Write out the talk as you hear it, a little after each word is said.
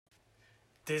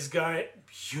This guy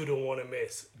you don't want to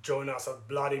miss. Join us at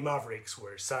Bloody Mavericks,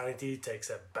 where sanity takes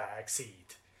a back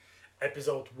seat.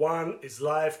 Episode 1 is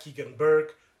live. Keegan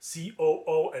Burke,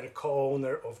 COO and co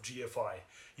owner of GFI.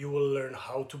 You will learn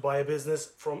how to buy a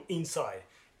business from inside,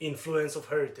 influence of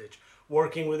heritage,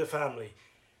 working with a family,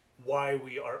 why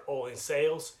we are all in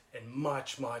sales, and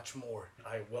much, much more.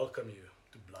 I welcome you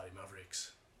to Bloody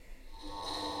Mavericks.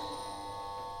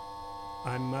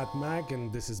 I'm Matt Mack,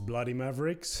 and this is Bloody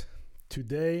Mavericks.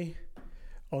 Today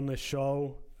on the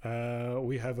show,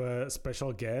 we have a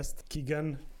special guest,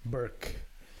 Keegan Burke.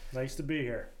 Nice to be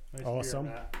here. Nice Awesome,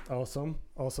 to be here,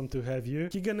 awesome to have you.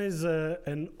 Keegan is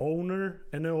an owner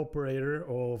and an operator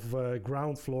of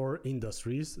Ground Floor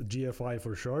Industries, GFI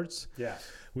for shorts. Yeah.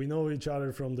 We know each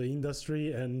other from the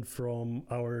industry and from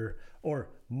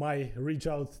my reach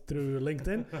out through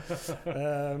LinkedIn,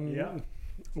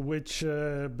 which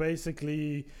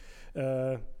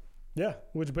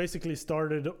basically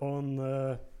started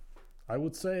on, I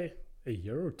would say, a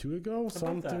year or two ago,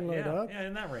 something like that. Yeah,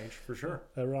 in that range for sure.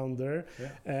 Around there.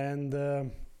 Yeah.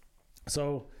 And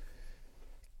so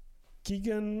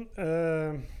Keegan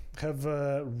have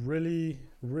a really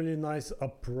nice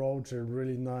approach, a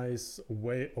really nice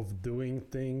way of doing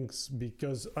things,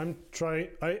 because I'm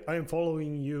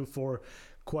following you for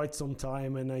quite some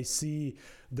time, and I see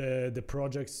the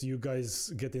projects you guys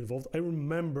get involved. I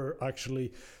remember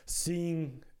actually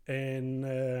seeing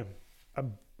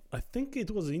I think it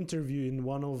was an interview in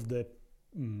one of the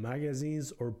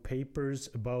magazines or papers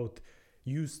about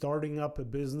you starting up a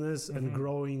business and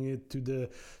growing it to the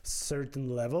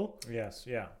certain level. Yes,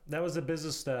 yeah. That was a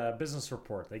business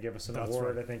report. They gave us an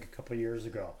award, right. I think, a couple of years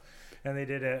ago. And they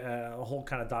did a whole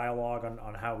kind of dialogue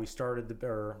on how we started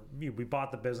we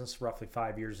bought the business roughly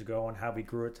 5 years ago and how we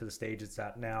grew it to the stage it's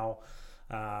at now.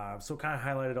 So kind of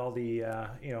highlighted all the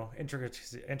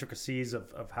intricacies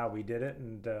of how we did it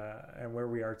and where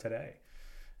we are today.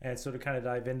 And so to kind of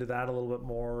dive into that a little bit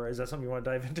more, is that something you want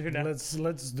to dive into now? Let's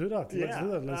do that.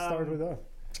 Let's start with that.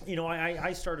 You know,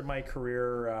 I started my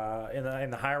career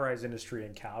in the high-rise industry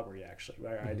in Calgary. Actually,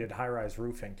 I did high-rise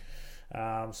roofing.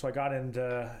 So I got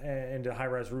into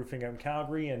high-rise roofing out in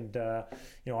Calgary, and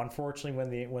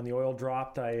unfortunately, when the oil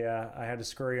dropped, I had to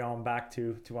scurry on back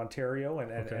to Ontario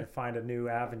and find a new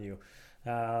avenue.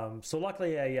 So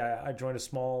luckily, I joined a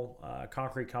small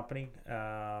concrete company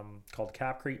called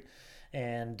Capcrete,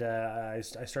 and I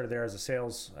started there as a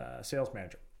sales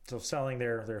manager. So selling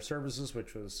their services,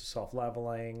 which was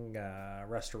self-leveling,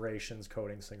 restorations,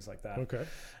 coatings, things like that. Okay.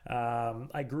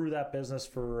 I grew that business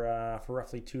for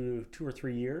roughly two or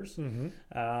 3 years, and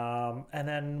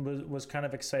then was kind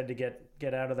of excited to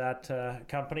get out of that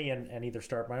company and either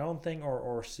start my own thing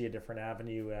or see a different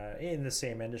avenue in the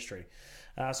same industry.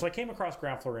 So I came across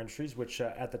Ground Floor Industries, which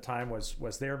at the time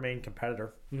was their main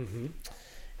competitor.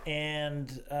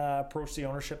 And approached the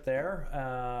ownership there,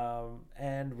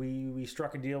 and we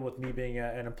struck a deal with me being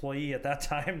an employee at that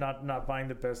time, not buying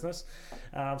the business.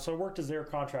 So I worked as their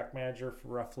contract manager for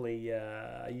roughly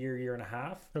a year and a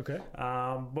half. Okay.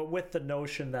 But with the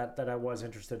notion that I was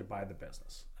interested to buy the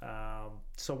business.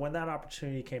 So when that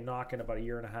opportunity came knocking about a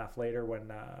year and a half later,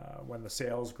 when the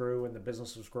sales grew and the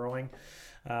business was growing,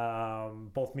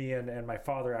 both me and my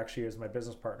father, actually, as my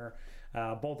business partner,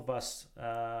 both of us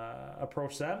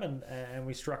approached them and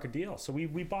we struck a deal. So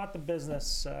we bought the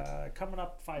business coming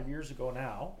up 5 years ago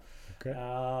now. Okay.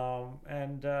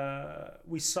 And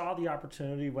we saw the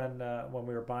opportunity when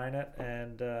we were buying it,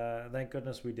 and thank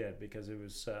goodness we did, because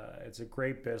it's a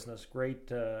great business, great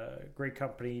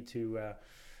company to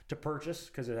purchase,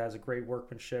 because it has a great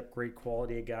workmanship, great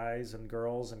quality of guys and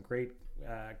girls, and great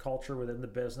culture within the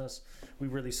business. We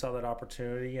really saw that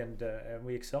opportunity, and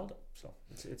we excelled it. So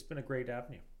it's been a great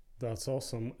avenue. That's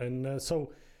awesome. And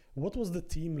so what was the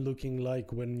team looking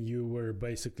like when you were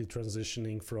basically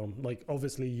transitioning from, like,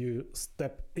 obviously you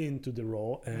step into the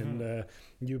role and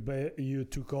you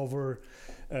took over,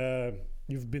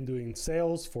 you've been doing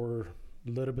sales for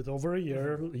a little bit over a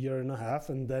year and a half,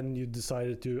 and then you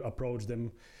decided to approach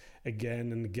them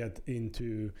again and get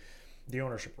into the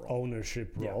ownership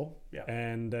role. Yeah.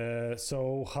 And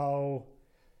so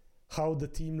how the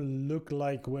team looked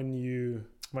like when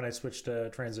I switched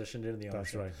transitioned into the ownership.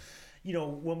 That's right. You know,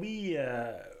 when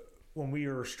we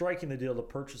were striking the deal to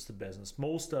purchase the business,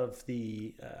 most of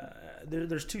the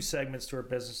there's two segments to our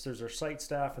business. There's our site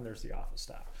staff and there's the office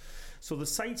staff. So the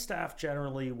site staff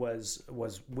generally was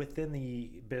within the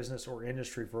business or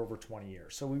industry for over 20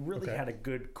 years. So we really had a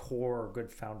good core,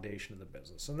 good foundation of the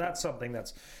business, and that's something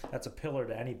that's a pillar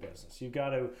to any business. You've got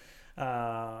to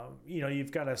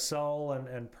sell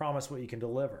and promise what you can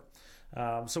deliver.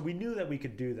 So we knew that we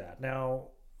could do that. Now,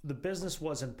 the business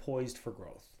wasn't poised for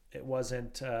growth. It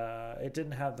wasn't. It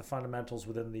didn't have the fundamentals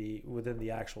within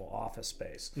the actual office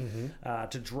space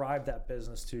to drive that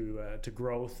business to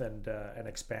growth and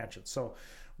expansion. So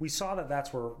we saw that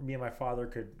that's where me and my father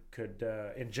could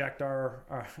inject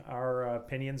our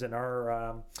opinions and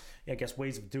our I guess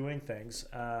ways of doing things.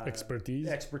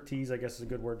 Expertise, I guess is a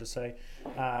good word to say,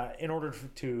 in order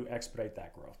to expedite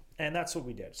that growth. And that's what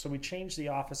we did. So we changed the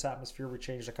office atmosphere. We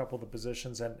changed a couple of the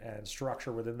positions and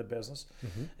structure within the business,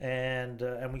 and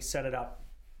we set it up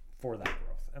for that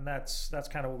growth. And that's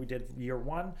kind of what we did year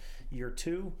one, year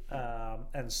two,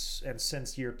 and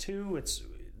since year two, it's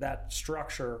that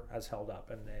structure has held up,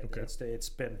 and it's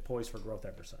been poised for growth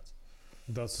ever since.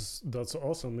 That's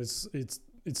awesome.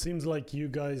 It seems like you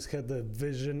guys had the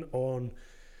vision on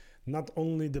not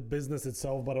only the business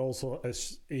itself, but also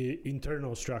a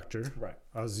internal structure, right?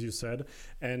 As you said,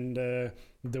 and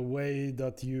the way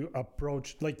that you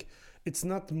approach, like, it's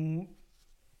not,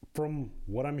 from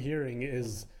what I'm hearing,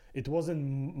 is it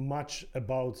wasn't much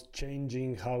about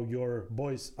changing how your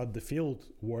boys at the field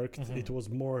worked. It was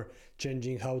more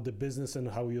changing how the business and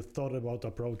how you thought about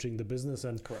approaching the business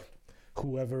and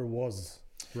whoever was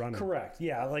running. Correct.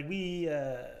 Yeah, like we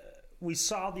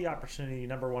saw the opportunity,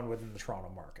 number one, within the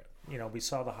Toronto market. We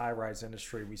saw the high-rise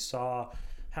industry. We saw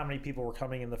how many people were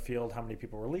coming in the field, how many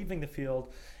people were leaving the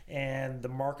field, and the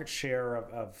market share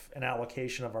of an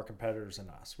allocation of our competitors and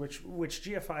us, which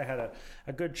GFI had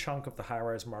a good chunk of the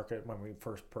high-rise market when we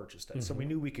first purchased it. So we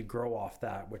knew we could grow off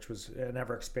that, which was an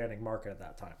ever-expanding market at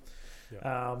that time.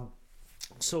 Yeah.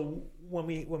 So when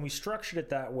we structured it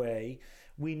that way,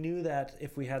 we knew that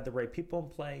if we had the right people in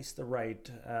place, the right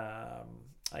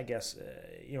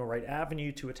right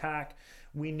avenue to attack,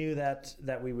 we knew that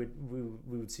we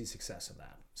would see success in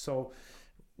that. So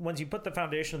once you put the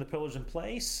foundation of the pillars in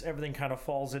place, everything kind of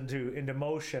falls into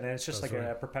motion, and it's just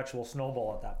a perpetual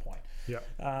snowball at that point. Yeah.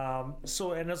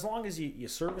 And as long as you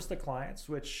service the clients,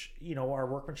 which our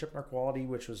workmanship and our quality,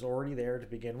 which was already there to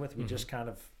begin with, we just kind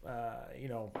of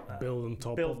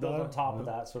build on top of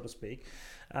that, so to speak.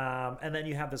 And then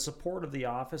you have the support of the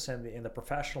office and the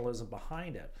professionalism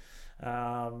behind it.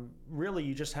 Really,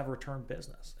 you just have return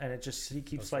business, and it just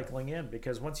keeps cycling in,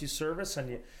 because once you service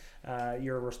and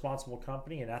you're a responsible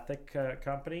company, an ethic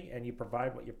company, and you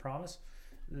provide what you promise,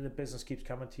 the business keeps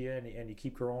coming to you, and you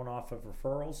keep growing off of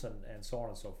referrals and so on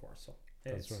and so forth. So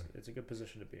it's a good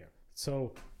position to be in.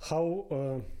 So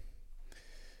how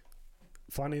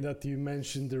funny that you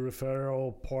mentioned the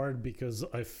referral part, because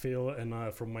I feel,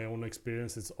 and from my own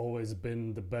experience, it's always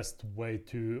been the best way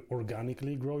to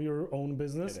organically grow your own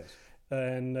business. It is.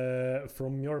 And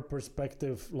from your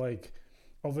perspective, like,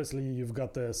 obviously you've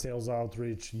got the sales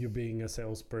outreach, you being a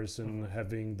salesperson,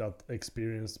 having that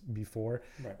experience before.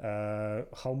 Right.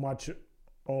 How much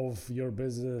of your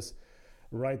business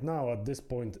right now at this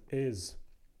point is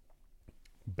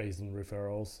based on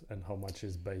referrals, and how much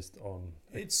is based on?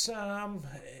 It's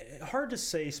hard to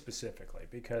say specifically,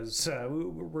 because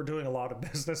we're doing a lot of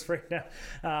business right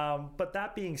now. But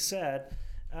that being said,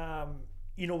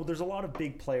 there's a lot of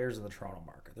big players in the Toronto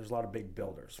market. There's a lot of big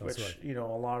builders, a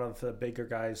lot of the bigger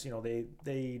guys,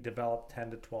 they develop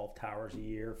 10 to 12 towers a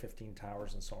year, 15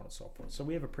 towers, and so on and so forth. So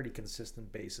we have a pretty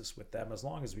consistent basis with them, as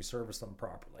long as we service them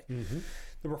properly.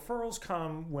 The referrals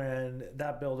come when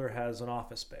that builder has an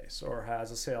office space, or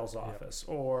has a sales office,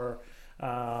 or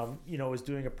is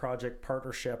doing a project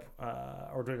partnership,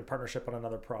 or doing a partnership on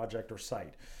another project or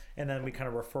site. And then we kind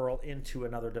of referral into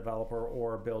another developer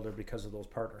or a builder because of those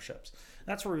partnerships.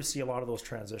 That's where we see a lot of those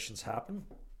transitions happen.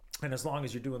 And as long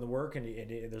as you're doing the work and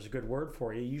there's a good word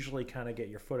for you, you usually kind of get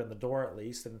your foot in the door at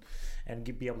least,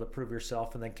 and be able to prove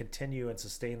yourself, and then continue and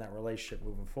sustain that relationship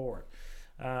moving forward.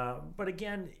 But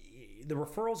again, the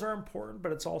referrals are important,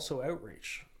 but it's also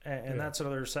outreach. And that's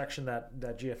another section that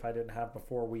GFI didn't have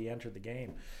before we entered the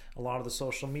game. A lot of the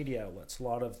social media outlets, a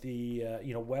lot of the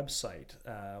website,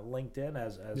 LinkedIn,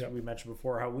 as we mentioned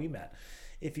before, how we met.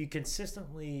 If you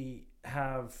consistently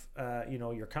have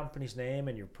your company's name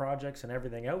and your projects and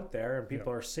everything out there, and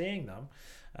people are seeing them,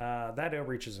 that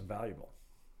outreach is invaluable.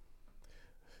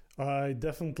 I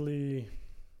definitely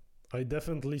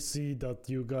see that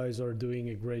you guys are doing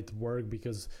a great work,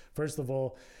 because first of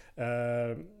all,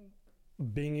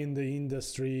 being in the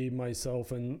industry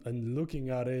myself and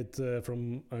looking at it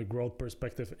from a growth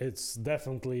perspective, it's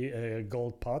definitely a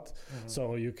gold pot.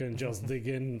 So you can just dig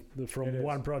in from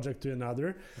one project to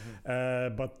another.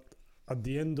 But at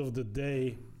the end of the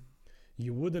day,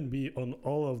 you wouldn't be on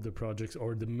all of the projects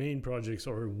or the main projects,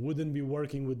 or wouldn't be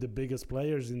working with the biggest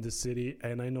players in the city,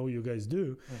 and I know you guys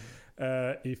do,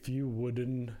 if you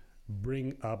wouldn't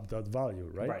bring up that value,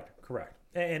 right? Right, correct.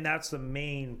 And that's the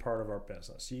main part of our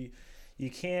business. You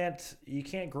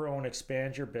can't grow and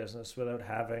expand your business without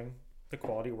having the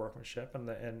quality workmanship,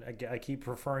 and again, I keep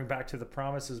referring back to the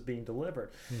promises being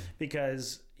delivered,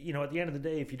 because at the end of the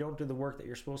day, if you don't do the work that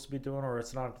you're supposed to be doing, or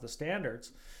it's not up to the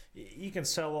standards, you can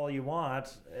sell all you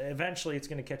want. Eventually, it's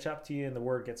going to catch up to you, and the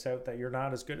word gets out that you're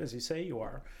not as good as you say you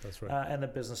are. That's right. And the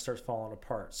business starts falling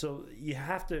apart. So you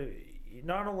have to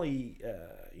not only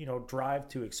drive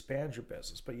to expand your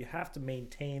business, but you have to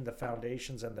maintain the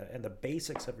foundations and the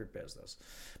basics of your business,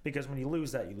 because when you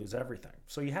lose that, you lose everything.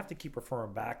 So you have to keep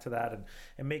referring back to that,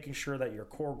 and making sure that your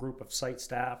core group of site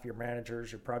staff, your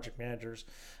managers, your project managers,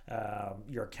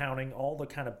 your accounting, all the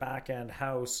kind of back end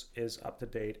house is up to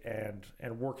date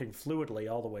and working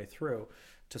fluidly all the way through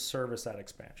to service that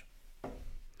expansion.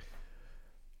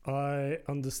 I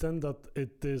understand that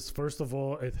it is, first of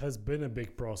all, it has been a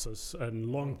big process and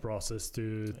long process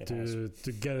to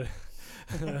get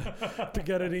to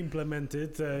get it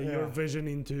implemented. Your vision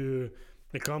into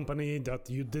a company that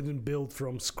you didn't build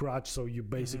from scratch, so you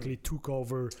basically took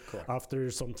over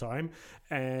after some time.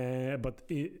 But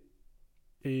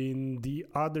in the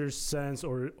other sense,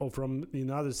 or from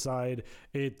the other side,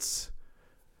 it's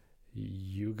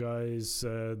you guys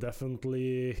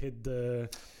definitely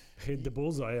hit the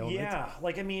bullseye on it. Yeah,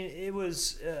 it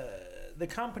was the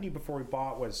company before we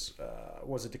bought was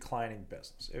a declining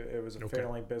business. It was a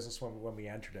failing business when we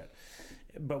entered it,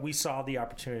 but we saw the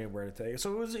opportunity where to take it.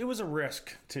 So it was a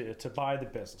risk to buy the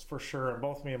business for sure. And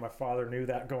both me and my father knew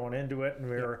that going into it, and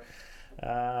we were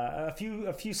a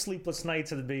few sleepless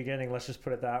nights at the beginning. Let's just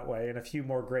put it that way, and a few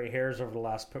more gray hairs over the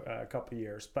last couple of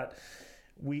years, but.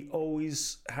 We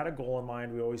always had a goal in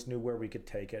mind. We always knew where we could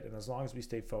take it. And as long as we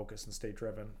stayed focused and stayed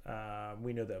driven,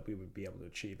 we knew that we would be able to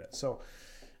achieve it. So,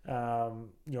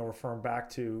 referring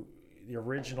back to the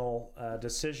original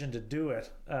decision to do it,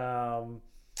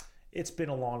 it's been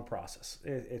a long process.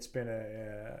 It's been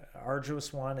a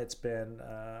arduous one. It's been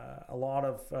a lot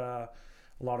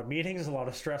of meetings, a lot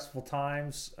of stressful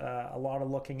times, a lot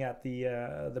of looking at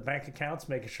the bank accounts,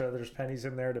 making sure there's pennies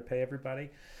in there to pay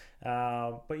everybody.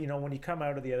 But when you come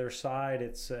out of the other side,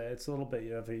 it's a little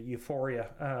bit of a euphoria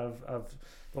of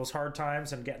those hard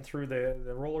times and getting through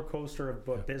the roller coaster of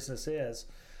what business is,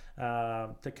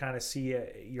 to kind of see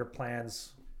your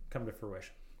plans come to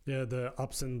fruition. Yeah, the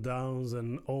ups and downs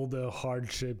and all the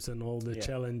hardships and all the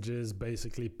challenges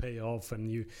basically pay off,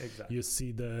 and you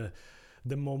see the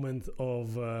moment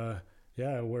of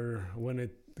when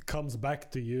it comes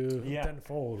back to you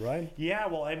tenfold, right? Yeah,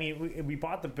 well, we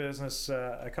bought the business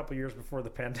a couple of years before the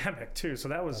pandemic too, so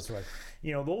that was,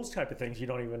 those type of things you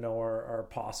don't even know are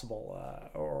possible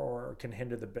or can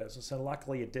hinder the business. And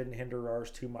luckily, it didn't hinder ours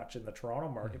too much in the Toronto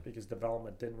market because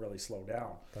development didn't really slow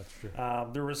down. That's true.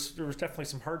 There was definitely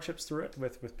some hardships through it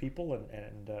with people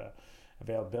and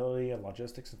availability and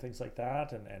logistics and things like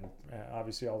that, and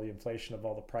obviously all the inflation of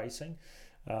all the pricing.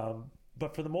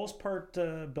 But for the most part,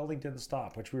 building didn't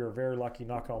stop, which we were very lucky,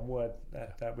 knock on wood,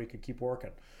 that we could keep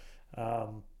working.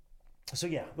 So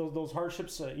yeah, those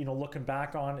hardships, looking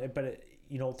back on it, but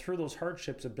through those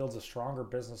hardships, it builds a stronger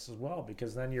business as well,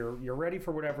 because then you're ready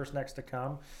for whatever's next to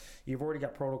come. You've already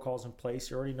got protocols in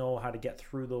place. You already know how to get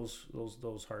through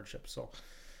those hardships. So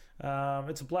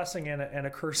it's a blessing and a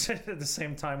curse at the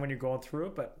same time when you're going through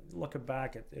it. But looking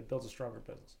back, it builds a stronger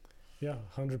business. Yeah,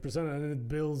 100%, and it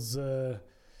builds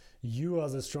you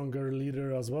as a stronger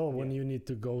leader as well when you need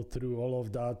to go through all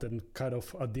of that, and kind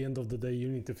of at the end of the day you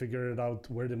need to figure it out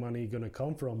where the money is gonna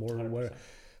come from, or 100%. Where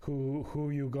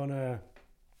who you gonna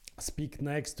speak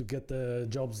next to get the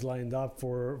jobs lined up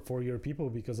for your people,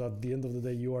 because at the end of the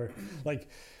day you are like,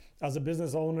 as a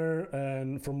business owner,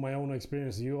 and from my own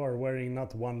experience, you are wearing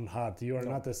not one hat. You are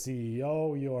not a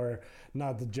CEO, you are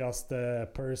not just a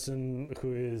person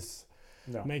who is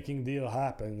making deal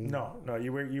happen. No,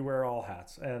 you wear all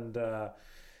hats, and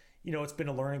it's been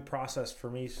a learning process for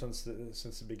me since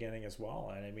the beginning as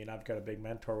well. And I've got a big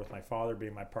mentor with my father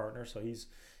being my partner, so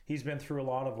he's been through a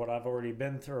lot of what I've already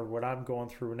been through, or what I'm going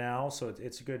through now. So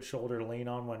it's a good shoulder to lean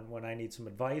on when I need some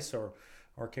advice or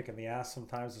kick in the ass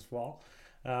sometimes as well.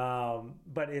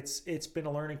 But it's been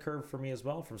a learning curve for me as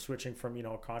well, from switching from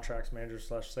contracts manager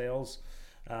 / sales.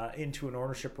 Into an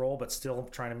ownership role, but still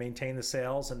trying to maintain the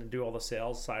sales and do all the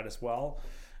sales side as well.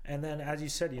 And then, as you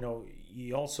said,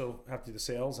 you also have to do the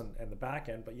sales and the back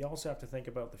end, but you also have to think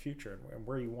about the future and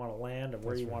where you want to land and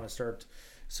where you want to start.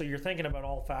 So you're thinking about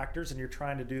all factors, and you're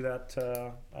trying to do that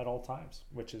at all times,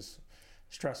 which is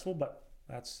stressful, but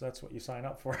that's what you sign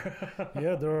up for.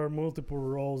 Yeah, there are multiple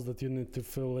roles that you need to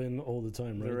fill in all the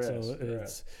time, right? There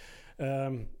is.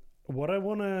 What I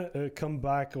want to come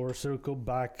back or circle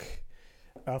back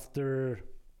after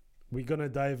we're gonna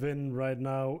dive in right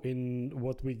now in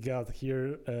what we got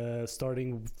here,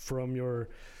 starting from your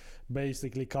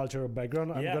basically cultural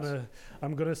background.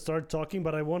 I'm gonna start talking,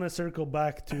 but I want to circle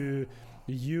back to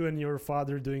you and your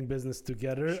father doing business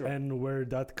together, Sure. and where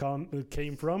that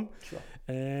came from, Sure.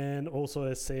 and also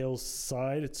a sales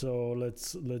side. So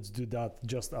let's do that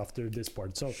just after this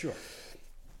part. So Sure.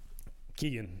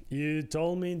 Keegan, you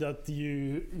told me that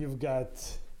you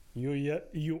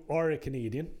are a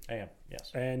Canadian. I am,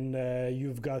 yes. And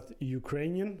you've got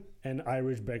Ukrainian and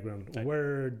Irish background.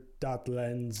 Where that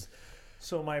lands?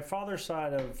 So my father's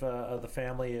side of the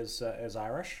family is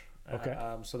Irish. Okay.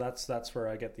 So that's where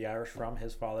I get the Irish from.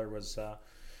 His father was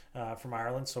from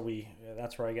Ireland, so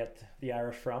that's where I get the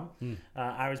Irish from.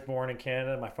 I was born in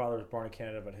Canada. My father was born in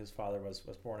Canada, but his father was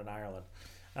born in Ireland.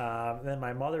 Then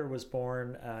my mother was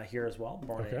born here as well,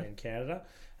 in Canada.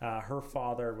 Her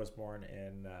father was born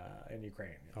in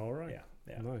Ukraine. All right.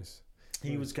 Yeah. Nice.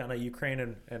 He was kind of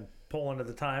Ukraine and Poland at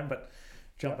the time, but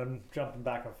jumping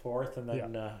back and forth, and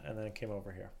then came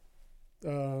over here.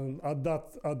 At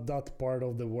that part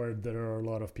of the world, there are a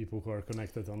lot of people who are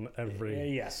connected on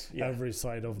every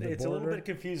side of the border. It's a little bit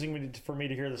confusing for me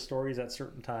to hear the stories at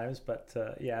certain times, but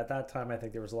at that time I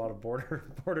think there was a lot of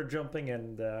border jumping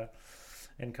and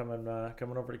coming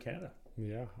over to Canada.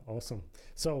 Yeah, awesome.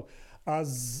 So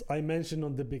as I mentioned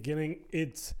on the beginning,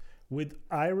 it's with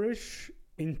Irish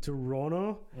in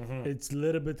Toronto. It's a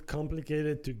little bit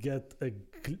complicated to get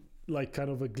kind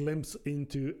of a glimpse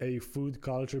into a food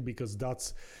culture, because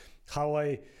that's how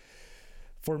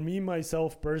for me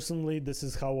myself personally, this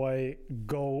is how I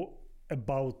go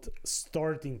about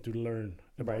starting to learn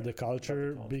about the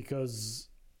culture, because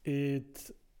it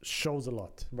shows a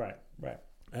lot. Right.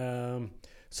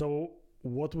 So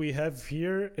what we have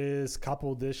here is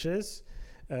couple dishes.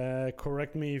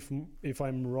 Correct me if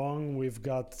I'm wrong. We've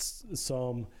got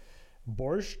some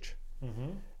borscht.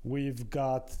 We've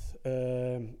got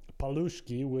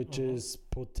palushki, which is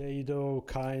potato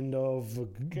kind of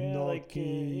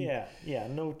gnocchi.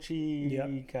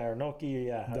 Gnocchi, or gnocchi,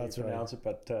 how that's do you pronounce it?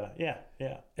 But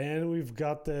And we've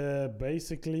got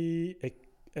basically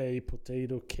a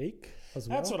potato cake as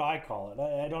well. That's what I call it.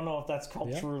 I don't know if that's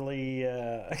culturally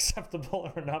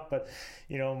acceptable or not, but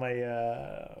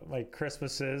my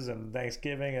Christmases and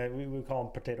Thanksgiving, we call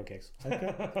them potato cakes.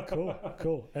 Okay,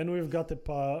 cool. And we've got the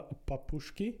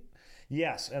papushki.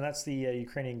 Yes, and that's the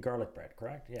Ukrainian garlic bread,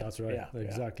 correct? Yeah, that's right.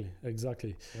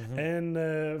 Exactly.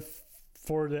 And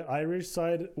for the Irish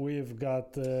side, we've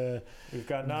got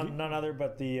none other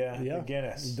but the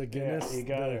Guinness. The Guinness, you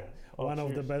got it. One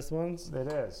of the best ones. It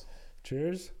is.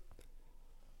 Cheers.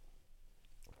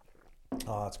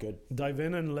 Oh, that's good. Dive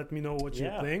in and let me know what you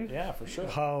think. Yeah, for sure.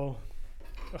 How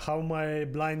my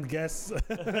blind guess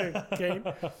came.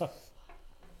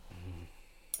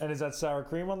 And is that sour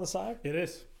cream on the side? It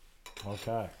is.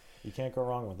 Okay. You can't go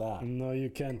wrong with that. No, you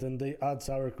can't. And they add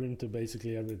sour cream to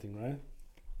basically everything, right?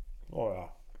 Oh, yeah.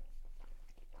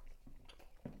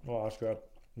 Oh, that's good.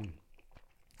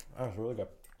 That's really good.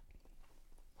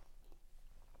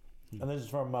 And this is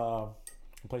from a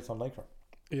place on Lakeshore.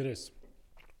 It is.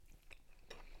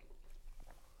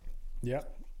 Yeah,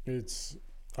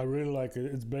 I really like it.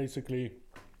 It's basically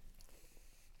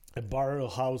a barrel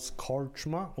house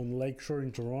korchma on Lakeshore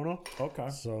in Toronto.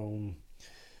 Okay. So,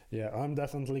 I'm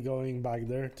definitely going back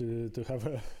there to have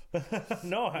a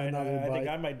No, I think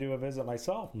I might do a visit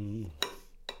myself. Do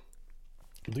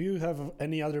you have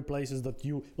any other places that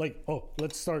you like? Oh,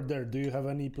 let's start there. Do you have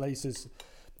any places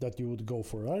that you would go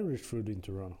for Irish food in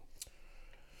Toronto?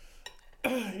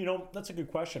 That's a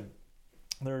good question.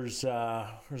 There's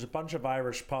a bunch of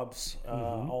Irish pubs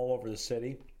all over the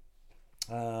city.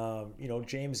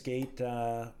 James Gate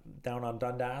down on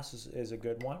Dundas is a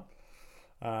good one.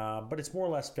 But it's more or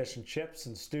less fish and chips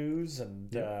and stews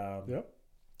and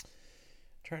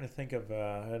trying to think of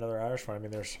another Irish one. I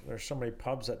mean, there's so many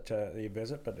pubs that you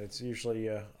visit, but it's usually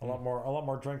a lot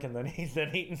more drinking than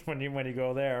eating when you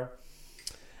go there.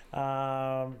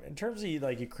 In terms of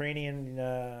like Ukrainian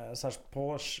 /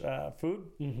 Polish food,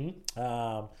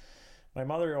 my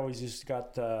mother always used to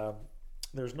got.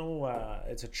 There's no.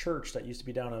 It's a church that used to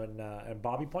be down in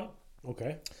Bobby Point.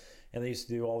 Okay. And they used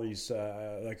to do all these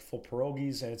like full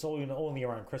pierogies, and it's only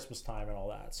around Christmas time and all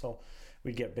that. So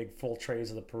we'd get big full trays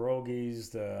of the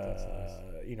pierogies,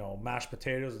 mashed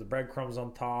potatoes, the breadcrumbs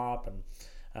on top, and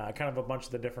kind of a bunch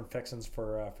of the different fixings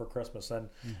for Christmas. And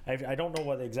I don't know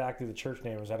what exactly the church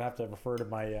name was. I'd have to refer to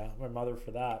my mother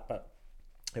for that, but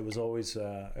it was always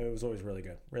really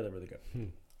good, really good.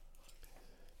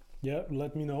 Yeah,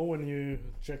 let me know when you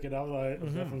check it out. I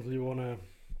definitely want to.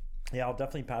 Yeah, I'll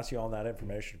definitely pass you on that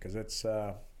information because it's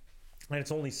and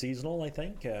it's only seasonal, I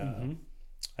think.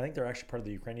 I think they're actually part of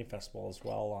the Ukrainian festival as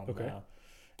well on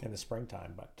in the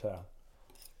springtime, but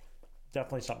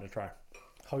definitely something to try.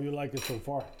 How you like it so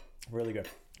far? Really good.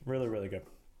 Really, really good.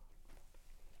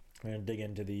 I'm going to dig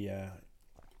into the,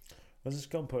 what's this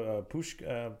called?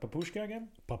 Papushka again?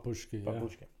 Papushki,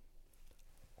 Papushki. yeah.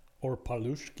 Or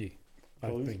palushki, I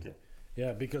think.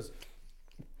 Yeah, because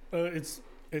it's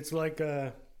like,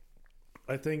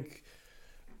 I think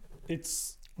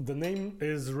it's, the name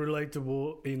is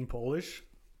relatable in Polish,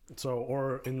 so,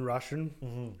 or in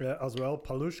Russian as well.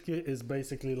 Palushki is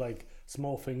basically like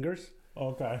small fingers.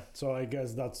 Okay. So I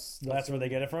guess that's where they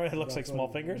get it from. It looks like small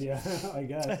fingers. Yeah, I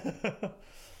guess.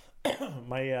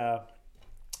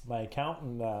 My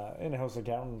accountant, in-house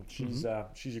accountant, she's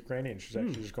Ukrainian. She's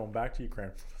actually just going back to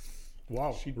Ukraine.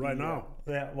 Wow! Right now.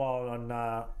 Yeah.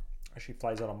 Well, she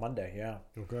flies out on Monday. Yeah.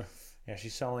 Okay. Yeah,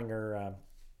 she's selling a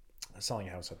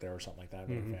house out there or something like that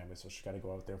with her family. So she's got to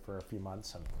go out there for a few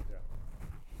months, and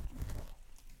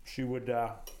she would.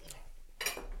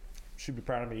 She'd be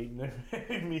proud of me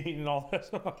eating all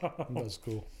this. That's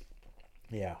cool.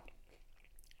 Yeah.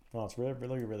 No, it's really,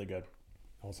 really, really good.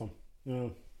 Awesome. Yeah.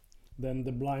 Then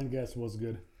the blind guess was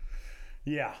good.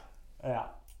 Yeah. Yeah.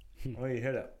 Oh, you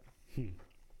hit it.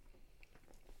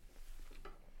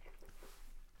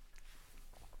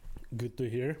 Good to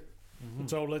hear.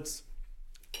 So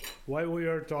while we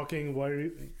are talking,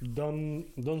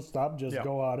 don't stop, just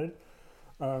go at it.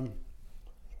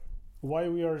 Why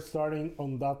we are starting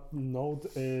on that note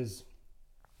is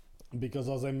because,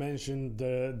 as I mentioned,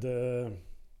 the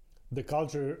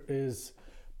culture is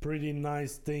pretty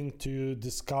nice thing to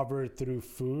discover through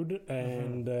food,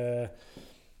 and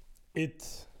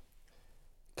it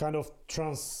kind of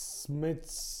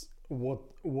transmits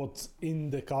what's in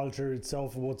the culture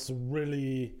itself, what's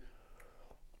really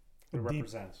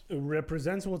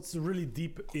represents what's really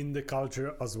deep in the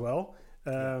culture as well.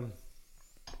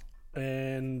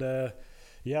 And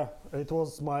it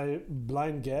was my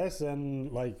blind guess,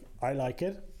 and like I like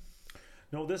it.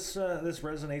 No, this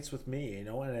resonates with me,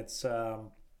 and it's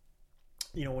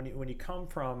when you come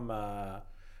from a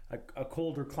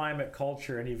colder climate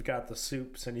culture, and you've got the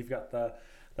soups, and you've got the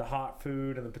hot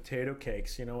food and the potato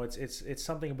cakes, it's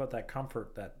something about that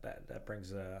comfort that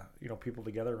brings people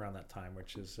together around that time,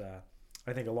 which is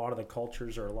I think a lot of the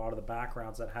cultures or a lot of the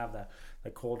backgrounds that have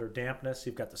the colder dampness,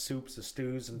 you've got the soups, the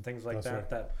stews, and things like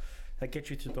that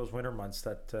get you through those winter months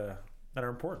that are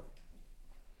important.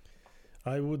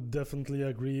 I would definitely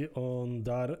agree on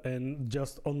that. And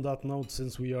just on that note,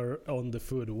 since we are on the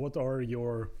food, what are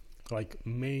your like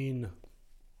main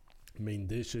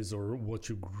dishes, or what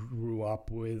you grew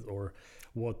up with, or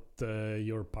what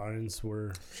your parents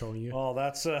were showing you? Well,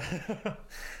 that's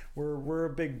we're a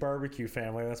big barbecue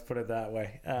family, let's put it that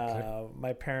way.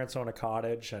 My parents own a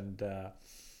cottage, and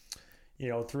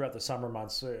throughout the summer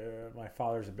months, my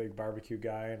father's a big barbecue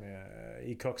guy, and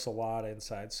he cooks a lot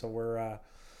inside, so we're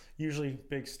usually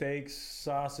big steaks,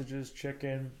 sausages,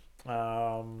 chicken,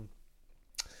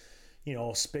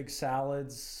 big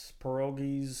salads,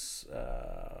 pierogies,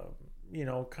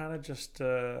 kind of just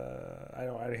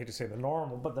I hate to say the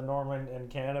normal, but the normal in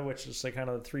Canada, which is like kind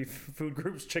of the three food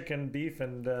groups: chicken, beef,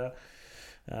 and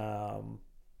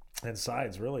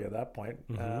sides, really, at that point.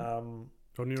 On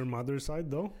your mother's side,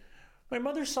 though? My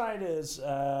mother's side is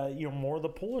more the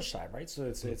Polish side, right? So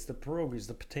it's the pierogies,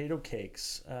 the potato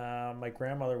cakes. My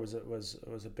grandmother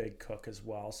was a big cook as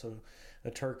well. So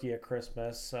the turkey at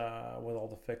Christmas with all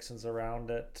the fixings around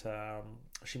it.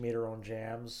 She made her own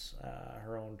jams,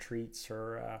 her own treats,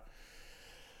 her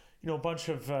a bunch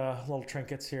of little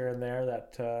trinkets here and there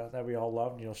that we all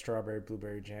loved. Strawberry,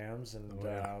 blueberry jams, and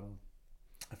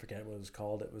I forget what it was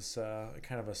called. It was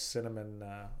kind of a cinnamon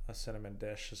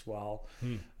dish as well.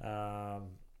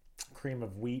 Cream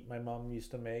of wheat my mom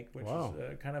used to make, which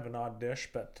is kind of an odd dish,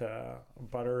 but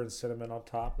butter and cinnamon on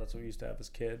top. That's what we used to have as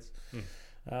kids.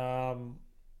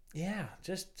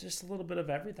 Just a little bit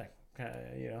of everything.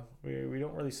 We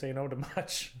don't really say no to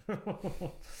much,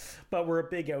 but we're a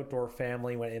big outdoor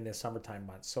family when in the summertime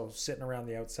months. So sitting around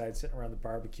the outside, sitting around the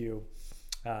barbecue,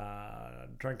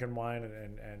 drinking wine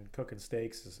and cooking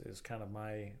steaks is kind of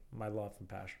my love and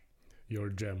passion. Your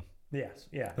gem. Yes,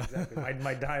 yeah, exactly.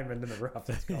 my diamond in the rough,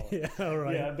 let's call it. Yeah, all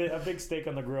right. Yeah, a big steak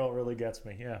on the grill really gets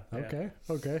me. Yeah.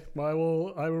 Okay.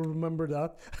 Well, I will remember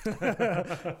that.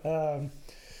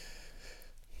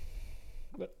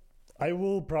 I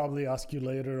will probably ask you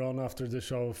later on after the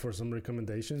show for some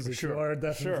recommendations. For sure. You are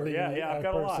definitely I've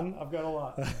got a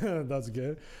lot. That's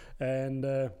good. And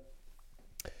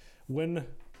when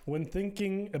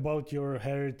thinking about your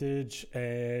heritage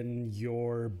and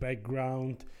your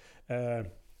background,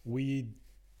 we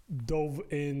dove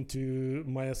into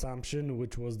my assumption,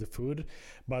 which was the food,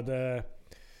 but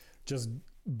just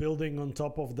building on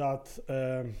top of that,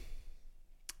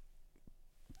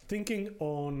 thinking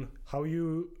on how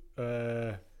you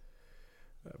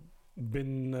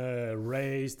been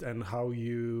raised and how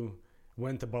you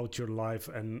went about your life,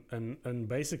 and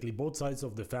basically both sides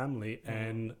of the family,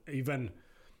 and even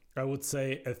I would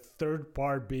say a third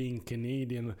part being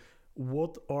Canadian.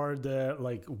 What are the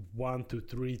like 1 to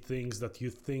 3 things that you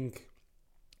think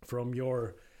from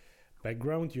your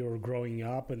background, your growing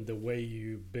up and the way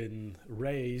you've been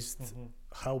raised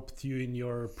helped you in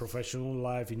your professional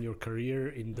life, in your career,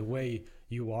 in the way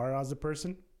you are as a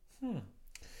person?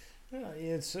 Yeah,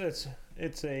 it's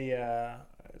a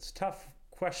tough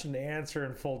question to answer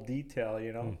in full detail,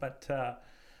 you know, but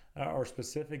or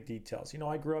specific details. You know,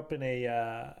 I grew up in a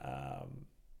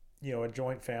a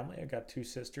joint family. I've got 2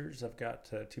 sisters. I've got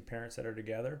 2 parents that are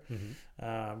together.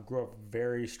 Grew up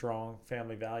very strong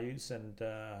family values and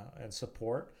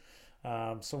support.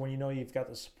 So when you know you've got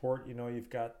the support, you know you've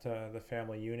got the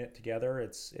family unit together.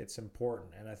 It's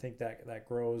important, and I think that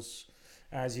grows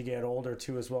as you get older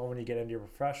too, as well. When you get into your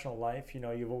professional life, you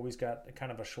know you've always got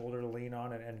kind of a shoulder to lean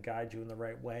on and guide you in the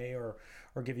right way, or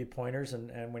give you pointers,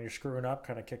 and when you're screwing up,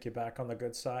 kind of kick you back on the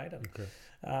good side.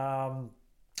 And,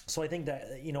 so I think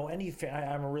that, you know,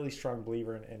 I'm a really strong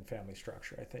believer in family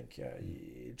structure. I think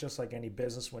just like any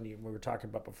business, when we were talking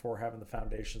about before, having the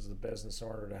foundations of the business in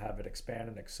order to have it expand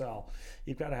and excel,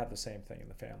 you've got to have the same thing in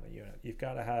the family unit. You've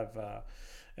got to have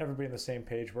everybody on the same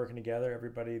page, working together,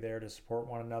 everybody there to support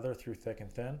one another through thick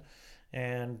and thin.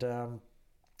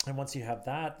 And once you have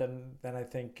that, then I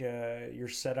think you're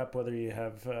set up, whether you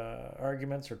have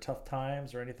arguments or tough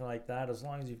times or anything like that. As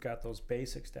long as you've got those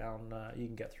basics down, you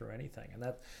can get through anything. And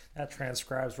that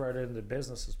transcribes right into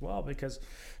business as well, because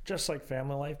just like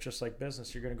family life, just like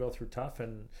business, you're going to go through tough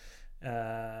and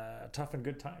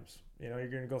good times. You know,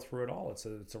 you're going to go through it all. It's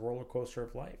a roller coaster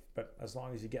of life. But as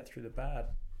long as you get through the bad,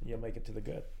 you'll make it to the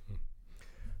good.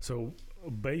 So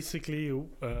basically,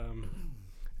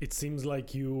 it seems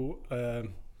like you...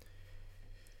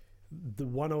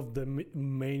 one of the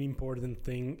main important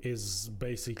thing is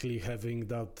basically having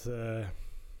that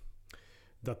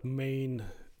main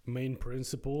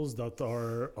principles that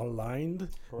are aligned.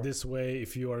 Correct. This way,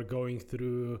 if you are going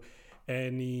through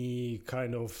any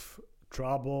kind of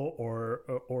trouble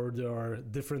or there are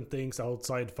different things,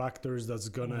 outside factors that's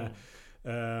gonna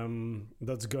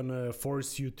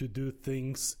force you to do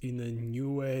things in a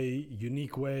new way,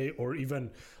 unique way, or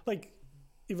even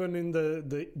in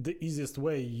the easiest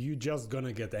way, you just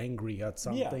gonna get angry at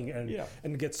something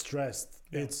and get stressed.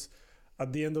 Yeah. It's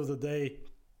at the end of the day,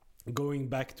 going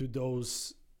back to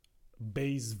those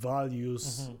base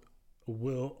values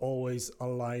will always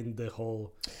align the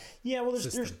whole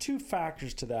there's 2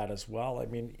 factors to that as well. I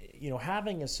mean, you know,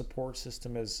 having a support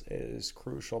system is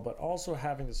crucial, but also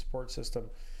having the support system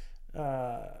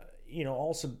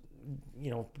also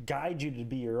guide you to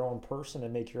be your own person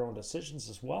and make your own decisions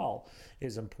as well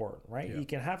is important, right? Yeah. You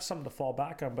can have something to fall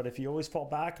back on, but if you always fall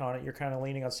back on it, you're kind of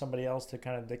leaning on somebody else to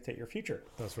kind of dictate your future.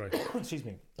 That's right. Excuse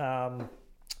me.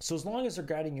 So as long as they're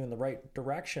guiding you in the right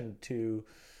direction to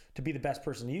be the best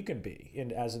person you can be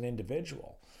as an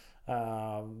individual,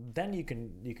 then you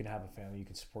can have a family, you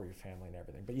can support your family and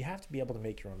everything. But you have to be able to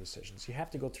make your own decisions. You have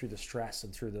to go through the stress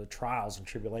and through the trials and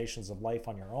tribulations of life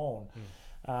on your own.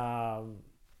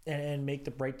 And make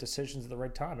the right decisions at the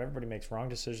right time. Everybody makes wrong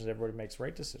decisions. Everybody makes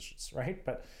right decisions, right?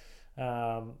 But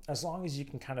as long as you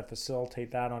can kind of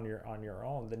facilitate that on your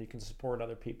own, then you can support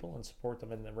other people and support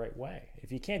them in the right way.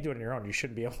 If you can't do it on your own, you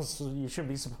shouldn't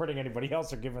be supporting anybody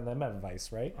else or giving them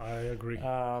advice, right? I agree.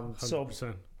 100%.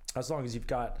 So as long as you've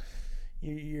got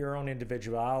your own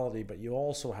individuality, but you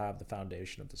also have the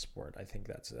foundation of the support, I think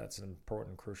that's an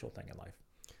important, crucial thing in life.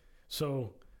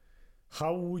 So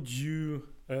how would you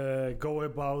go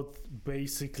about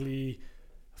basically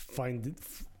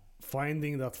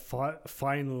finding that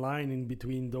fine line in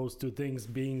between those 2 things,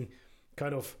 being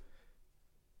kind of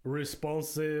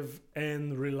responsive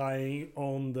and relying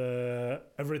on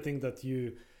everything that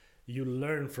you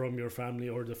learn from your family,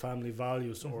 or the family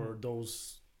values, or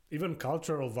those even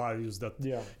cultural values that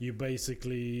you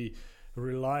basically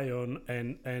rely on,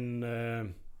 and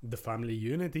the family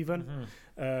unit even,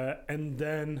 and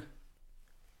then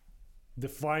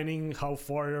defining how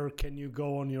far can you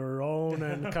go on your own,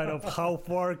 and kind of how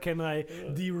far can I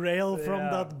derail from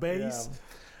that base.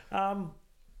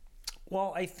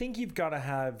 Well, I think you've got to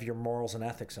have your morals and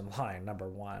ethics in line, number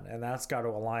one, and that's got to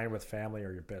align with family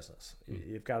or your business.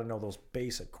 You've got to know those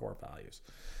basic core values,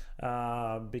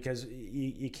 because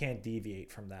you can't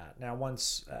deviate from that. Now,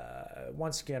 once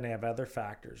again, I have other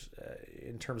factors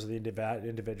in terms of the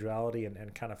individuality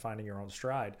and kind of finding your own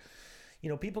stride.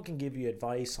 People can give you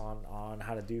advice on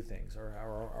how to do things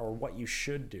or what you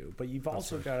should do, but you've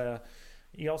also got to.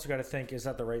 You also got to think, is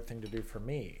that the right thing to do for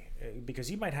me? Because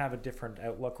you might have a different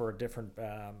outlook or a different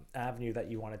avenue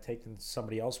that you want to take than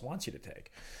somebody else wants you to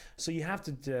take. So you have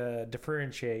to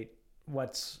differentiate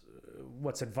what's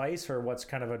advice or what's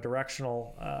kind of a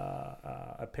directional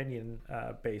opinion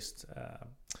based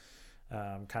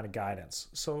kind of guidance.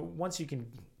 So once you can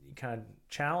kind of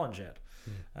challenge it,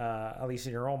 at least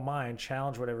in your own mind,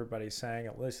 challenge what everybody's saying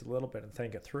at least a little bit and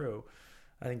think it through.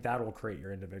 I think that will create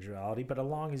your individuality. But as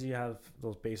long as you have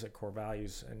those basic core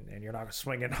values and you're not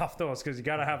swinging off those, because you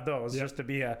got to have those just to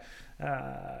be a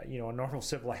normal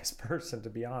civilized person,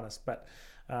 to be honest. But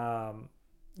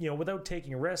without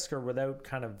taking risk or without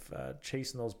kind of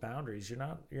chasing those boundaries, you're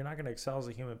not going to excel as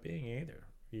a human being either.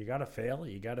 You got to fail.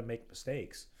 You got to make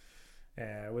mistakes.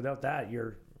 Without that,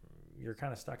 you're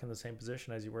kind of stuck in the same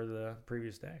position as you were the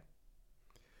previous day.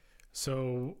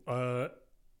 So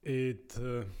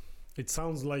it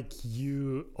sounds like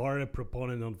you are a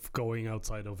proponent of going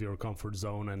outside of your comfort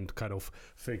zone and kind of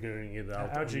figuring it out.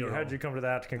 How'd you come to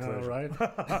that conclusion? Right.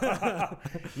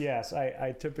 Yes,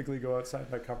 I typically go outside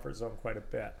my comfort zone quite a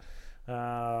bit.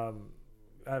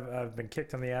 I've been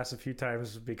kicked in the ass a few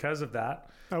times because of that.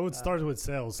 I would start with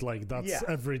sales, like that's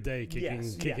every day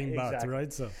kicking butt, exactly.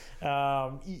 Right? So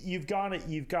you've got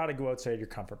to go outside your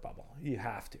comfort bubble. You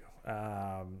have to.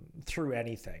 Through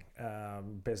anything,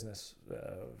 business,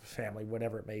 family,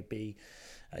 whatever it may be,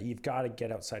 you've got to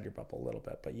get outside your bubble a little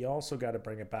bit, but you also got to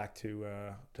bring it back to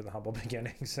the humble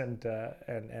beginnings and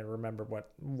remember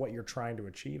what you're trying to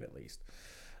achieve at least.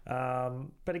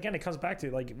 But again, it comes back to,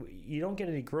 like, you don't get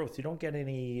any growth, you don't get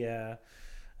any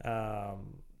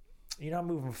you're not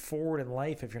moving forward in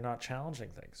life if you're not challenging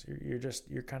things.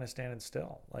 You're kind of standing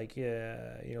still. Like,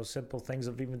 simple things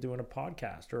of even doing a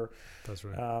podcast or that's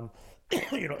right.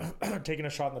 Taking a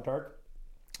shot in the dark.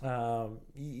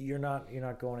 You're not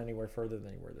going anywhere further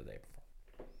than you were the day before.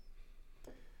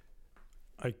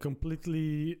 I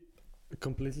completely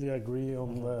agree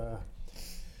on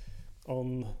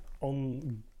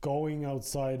going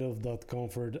outside of that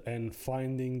comfort and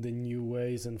finding the new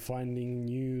ways and finding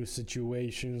new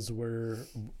situations where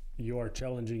you are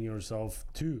challenging yourself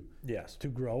to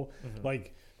grow. Mm-hmm.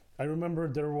 Like, I remember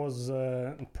there was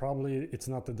probably, it's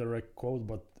not a direct quote,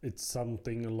 but it's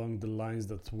something along the lines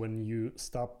that when you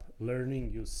stop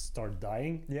learning, you start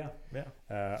dying.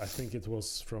 I think it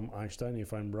was from Einstein,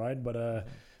 if I'm right, but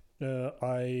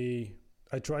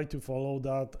I try to follow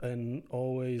that, and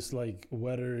always, like,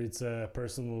 whether it's a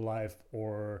personal life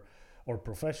or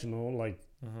professional, like,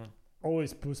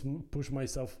 always push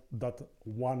myself that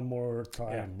one more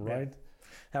time, right? Yeah.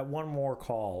 That one more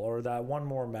call or that one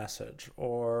more message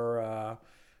or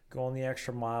going the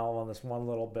extra mile on this one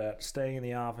little bit, staying in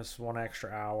the office 1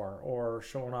 extra hour or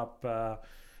showing up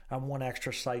on one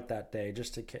extra site that day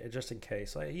just in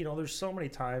case. There's so many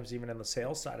times, even in the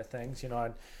sales side of things,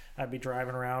 I'd be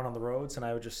driving around on the roads and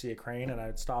I would just see a crane and I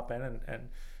would stop in and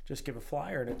just give a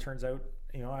flyer, and it turns out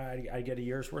I get a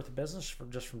year's worth of business from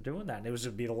doing that, and it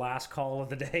would be the last call of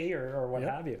the day or what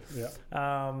have you.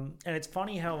 And it's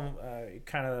funny how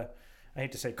kind of, I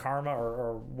hate to say karma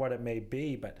or what it may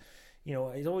be, but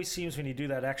it always seems when you do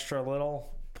that extra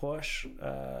little push,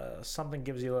 something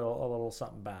gives you a little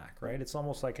something back, right? It's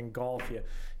almost like in golf, you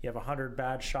have 100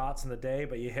 bad shots in the day,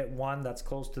 but you hit one that's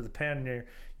close to the pin, and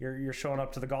you're showing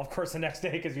up to the golf course the next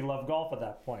day because you love golf at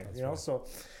that point. Right. So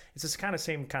it's this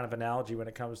same kind of analogy when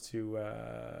it comes to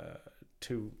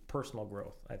personal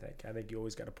growth. I think you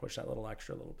always got to push that little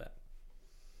extra a little bit.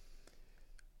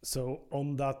 So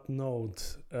on that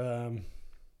note,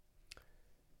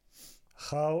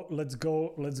 let's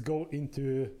go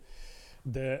into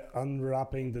the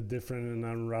unwrapping the different and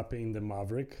unwrapping the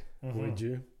Maverick with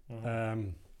you.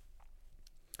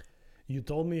 You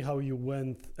told me how you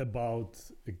went about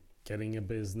getting a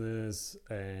business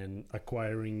and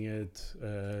acquiring it,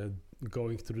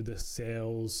 going through the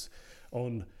sales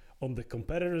on the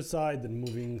competitor side and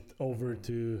moving over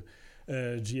to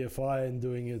GFI and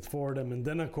doing it for them, and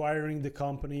then acquiring the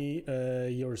company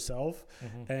yourself.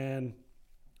 And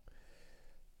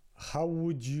how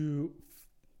would you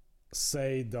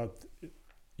say that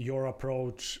your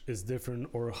approach is different,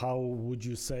 or how would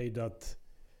you say that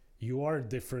you are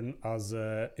different as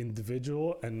an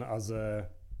individual and as a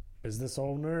business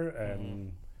owner?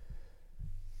 And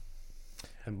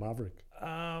a Maverick?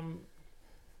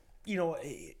 You know,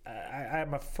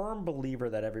 I'm a firm believer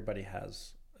that everybody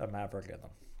has a Maverick in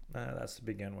them. That's to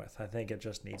begin with. I think it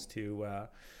just needs to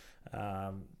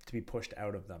be pushed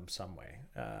out of them some way.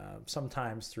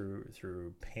 Sometimes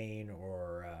through pain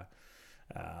or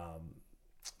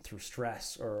through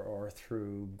stress or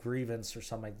through grievance or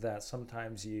something like that.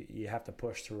 Sometimes you have to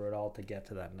push through it all to get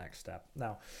to that next step.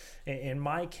 Now, in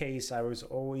my case, I was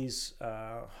always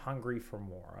hungry for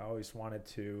more. I always wanted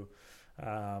to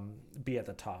be at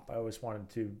the top. I always wanted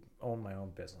to own my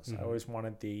own business. Mm-hmm. I always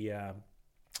wanted the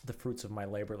fruits of my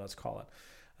labor, let's call it.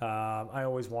 I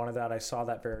always wanted that. I saw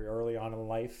that very early on in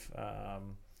life.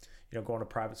 You know, going to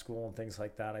private school and things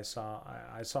like that, I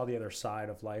saw the other side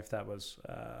of life that was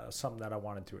something that I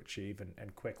wanted to achieve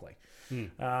and quickly.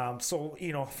 So,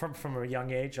 you know, from a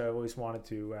young age, I always wanted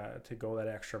to go that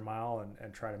extra mile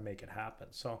and try to make it happen.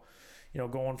 So, you know,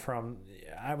 going from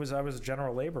I was a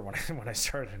general labor when I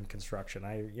started in construction.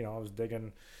 I was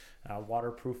digging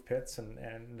waterproof pits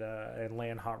and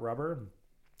laying hot rubber.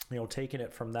 You know, taking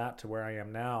it from that to where I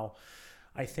am now,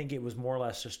 I think it was more or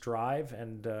less just drive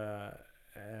and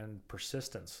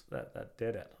persistence that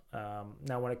did it.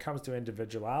 Now, when it comes to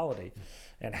individuality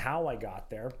and how I got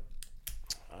there,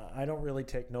 I don't really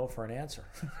take no for an answer.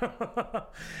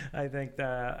 I think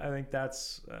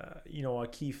that's you know, a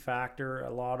key factor.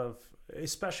 A lot of,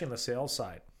 especially on the sales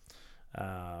side.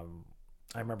 I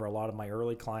remember a lot of my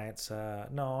early clients.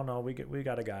 No, we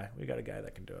got a guy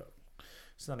that can do it.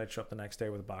 So then I'd show up the next day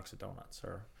with a box of donuts,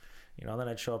 or, you know, then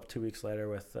I'd show up 2 weeks later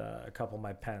with a couple of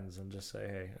my pens and just say,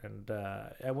 hey, and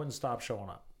I wouldn't stop showing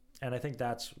up. And I think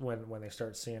that's when they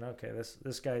start seeing, okay,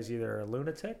 this guy's either a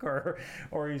lunatic or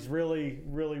he's really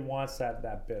wants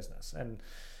that business. And,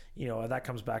 you know, that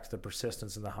comes back to the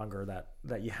persistence and the hunger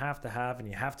that you have to have, and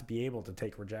you have to be able to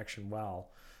take rejection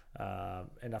well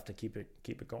enough to keep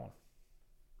it going.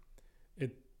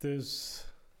 It is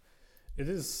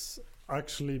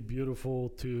actually beautiful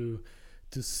to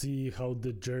see how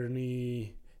the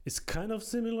journey is kind of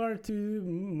similar to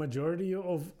majority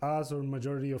of us or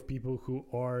majority of people who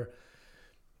are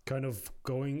kind of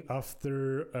going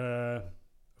after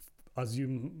as you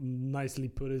nicely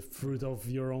put it, fruit of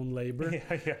your own labor.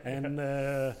 And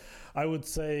I would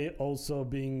say also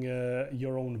being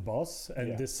your own boss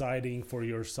and deciding for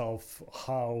yourself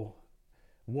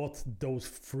what those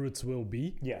fruits will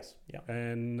be. Yes. Yeah.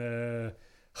 And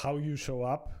how you show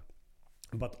up,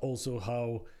 but also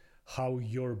how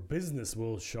your business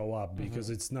will show up, because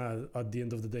it's not, at the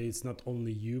end of the day, it's not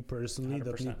only you personally 100%.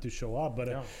 That need to show up,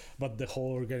 but the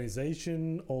whole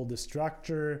organization, all the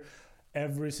structure,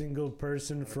 every single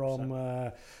person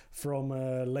 100%. from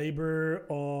labor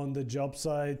on the job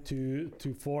site to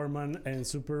foreman and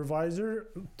supervisor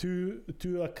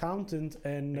to accountant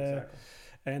and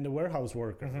and the warehouse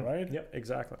worker, right? Yep,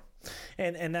 exactly.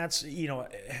 And that's, you know,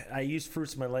 I use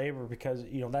fruits of my labor because,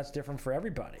 you know, that's different for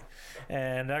everybody.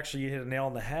 And actually, you hit a nail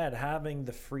on the head, having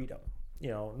the freedom, you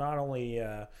know, not only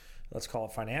let's call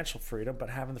it financial freedom, but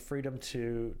having the freedom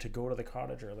to go to the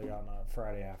cottage early on a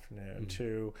Friday afternoon,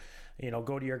 to, you know,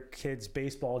 go to your kid's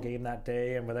baseball game that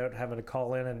day and without having to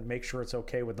call in and make sure it's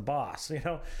okay with the boss, you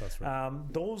know. That's right.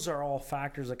 Those are all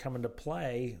factors that come into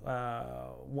play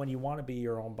when you want to be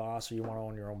your own boss or you want to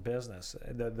own your own business.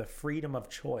 The freedom of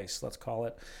choice, let's call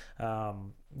it,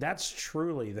 that's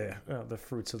truly the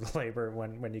fruits of the labor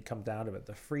when you come down to it.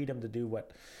 The freedom to do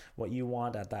what you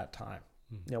want at that time.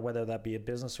 You know, whether that be a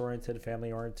business-oriented,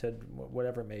 family-oriented,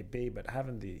 whatever it may be, but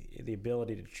having the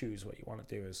ability to choose what you want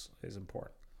to do is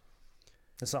important.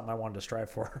 It's something I wanted to strive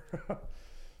for.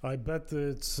 I bet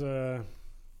it's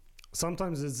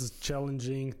sometimes it's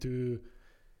challenging to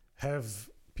have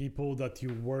people that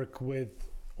you work with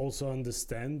also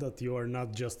understand that you are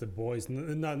not just the boys,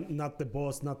 not the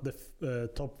boss, not the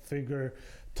top figure,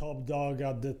 top dog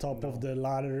at the top of the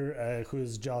ladder,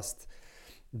 who's just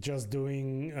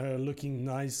doing looking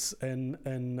nice and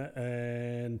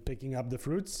picking up the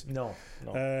fruits. No.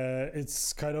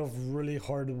 It's kind of really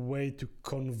hard way to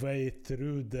convey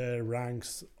through the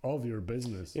ranks of your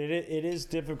business. It is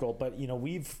difficult, but you know,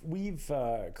 we've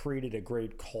created a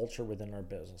great culture within our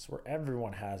business where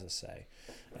everyone has a say.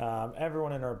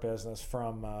 Everyone in our business,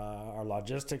 from our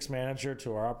logistics manager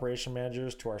to our operation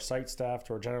managers to our site staff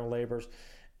to our general laborers,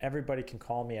 everybody can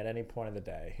call me at any point of the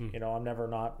day. You know, I'm never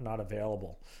not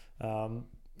available. You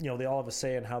know, they all have a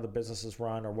say in how the business is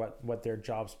run or what their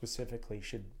job specifically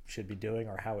should be doing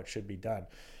or how it should be done.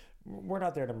 We're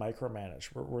not there to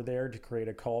micromanage. We're there to create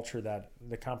a culture that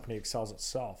the company excels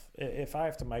itself. If I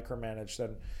have to micromanage,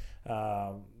 then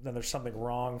then there's something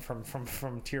wrong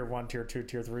from tier 1, tier 2,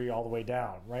 tier 3 all the way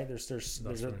down, right? There's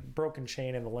a broken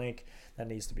chain in the link that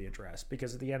needs to be addressed,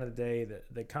 because at the end of the day,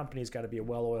 the company's got to be a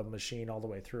well-oiled machine all the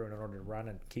way through in order to run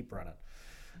and keep running.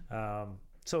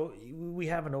 So we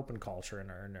have an open culture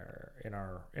in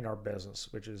our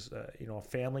business, which is a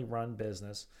family-run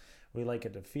business. We like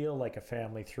it to feel like a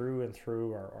family through and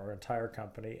through our entire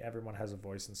company. Everyone has a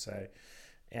voice and say,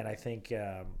 and I think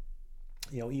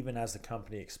even as the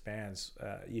company expands,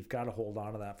 you've got to hold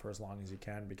on to that for as long as you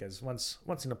can, because once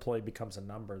an employee becomes a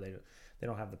number, they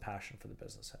don't have the passion for the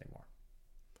business anymore.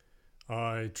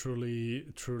 I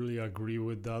truly agree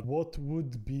with that. What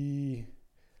would be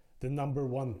the number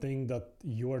one thing that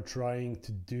you're trying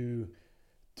to do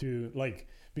to, like,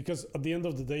 because at the end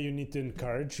of the day, you need to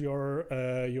encourage your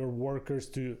workers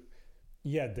to,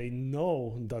 they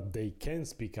know that they can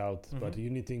speak out, but you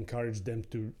need to encourage them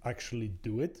to actually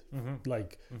do it,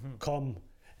 come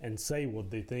and say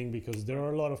what they think, because there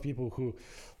are a lot of people who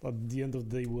at the end of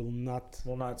the day will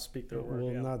not speak their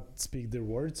word. Not speak their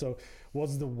word. So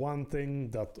what's the one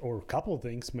thing that, or a couple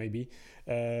things maybe,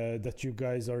 that you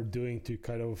guys are doing to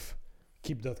kind of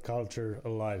keep that culture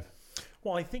alive?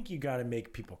 Well, I think you got to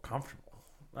make people comfortable.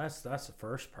 That's the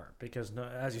first part, because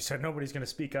as you said, nobody's going to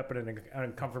speak up in an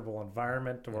uncomfortable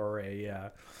environment or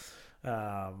a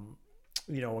kind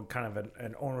of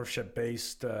an ownership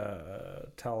based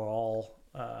tell-all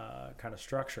kind of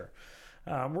structure.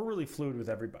 We're really fluid with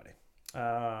everybody.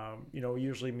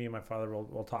 Usually me and my father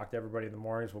will talk to everybody in the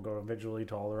mornings. We'll go individually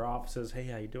to all their offices. Hey,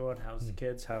 how you doing? How's the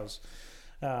kids?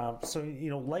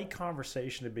 Light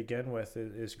conversation to begin with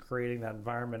is creating that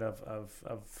environment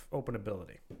of open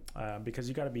ability, because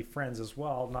you got to be friends as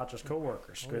well, not just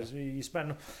coworkers, because you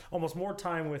spend almost more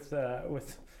time with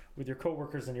your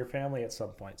coworkers than your family at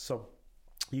some point. So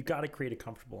you got to create a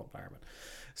comfortable environment.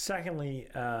 Secondly,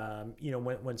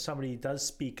 when somebody does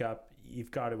speak up, you've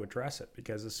got to address it,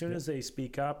 because as soon as they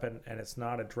speak up and it's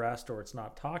not addressed or it's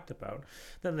not talked about,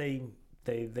 then they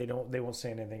won't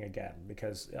say anything again,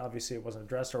 because obviously it wasn't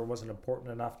addressed or it wasn't important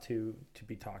enough to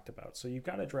be talked about. So you've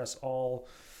got to address all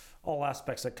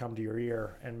aspects that come to your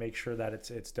ear and make sure that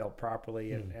it's dealt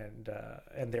properly and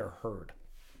they're heard.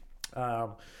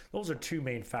 Those are two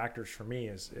main factors for me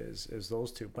is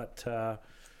those two. But our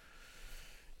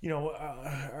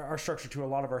structure too, a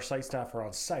lot of our site staff are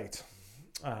on site.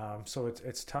 So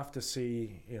it's tough to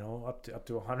see, up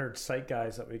to 100 site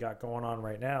guys that we got going on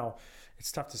right now.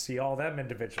 It's tough to see all them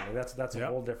individually. That's a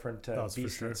whole different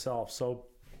beast in itself. So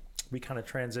we kind of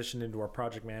transitioned into our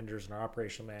project managers and our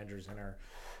operational managers and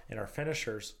our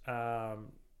finishers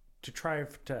to try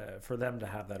for them to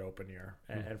have that open ear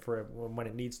and for when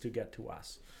it needs to get to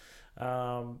us.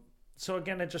 So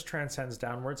again, it just transcends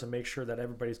downwards and make sure that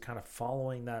everybody's kind of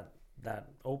following that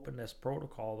openness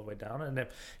protocol all the way down. And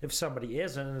if somebody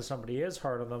isn't, and if somebody is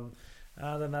hard on them,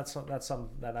 then that's something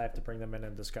that I have to bring them in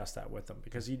and discuss that with them,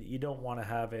 because you don't want to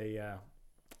have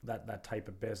that type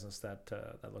of business that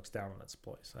looks down on its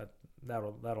employees.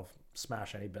 That'll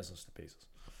smash any business to pieces.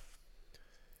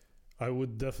 I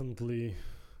would definitely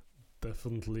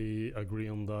agree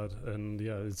on that. And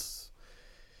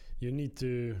you need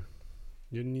to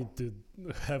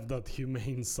have that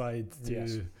humane side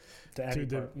to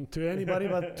anybody,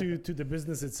 but to the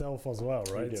business itself as well,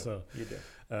 right? You do.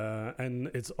 And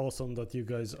it's awesome that you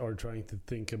guys are trying to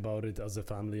think about it as a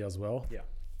family as well. Yeah.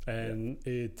 And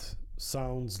it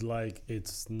sounds like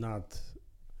it's not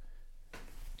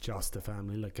just a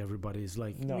family, like everybody's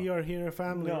like, we are here a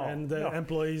family, and the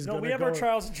employees we have our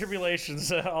trials and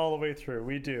tribulations all the way through.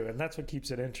 We do, and that's what keeps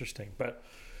it interesting. But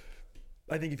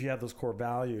I think if you have those core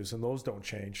values and those don't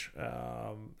change,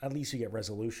 at least you get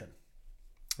resolution.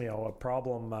 A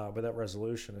problem without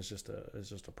resolution is just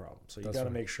a problem. So you got to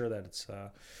make sure that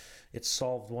it's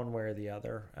solved one way or the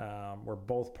other. Where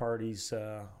both parties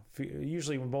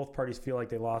usually when both parties feel like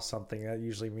they lost something, that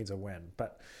usually means a win.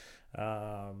 But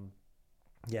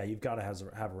you've got to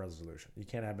have a resolution. You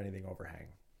can't have anything overhang.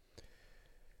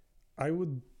 I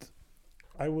would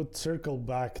circle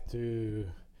back to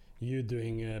you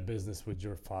doing a business with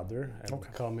your father and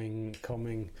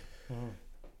coming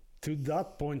to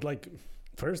that point. Like,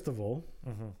 first of all,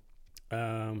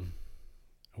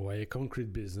 why a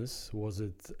concrete business? Was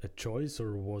it a choice,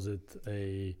 or was it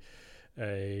a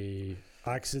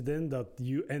accident that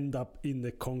you end up in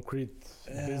the concrete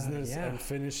business and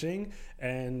finishing?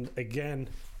 And again,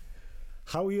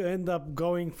 how you end up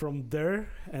going from there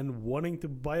and wanting to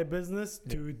buy a business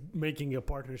to making a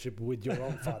partnership with your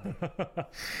own father?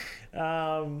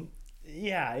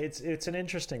 It's an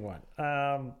interesting one.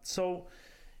 So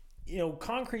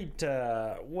concrete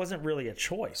wasn't really a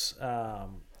choice.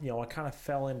 it kind of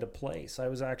fell into place. I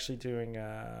was actually doing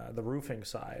the roofing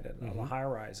side and on the high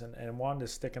rise, and wanted to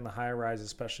stick in the high rise,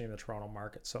 especially in the Toronto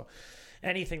market. So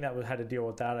anything that had to deal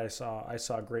with that, I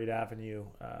saw a great avenue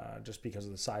just because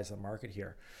of the size of the market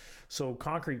here. So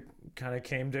concrete kind of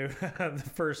came to the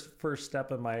first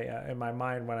step in my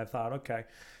mind when I thought, okay,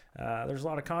 there's a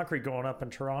lot of concrete going up in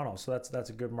Toronto, so that's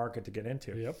a good market to get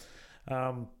into. Yep.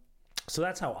 So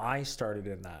that's how I started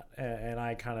in that, and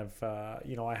I kind of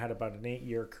I had about an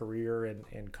 8-year career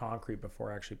in concrete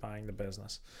before actually buying the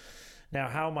business. Now,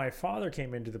 how my father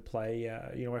came into the play,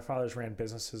 my father's ran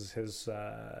businesses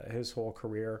his whole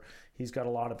career. He's got a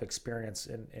lot of experience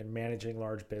in managing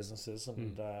large businesses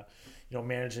and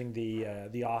managing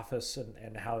the office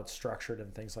and how it's structured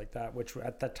and things like that, which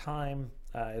at the time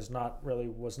was not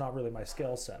really my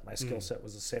skill set. My skill set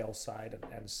was the sales side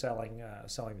and selling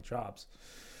the jobs.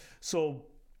 So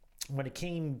when it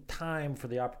came time for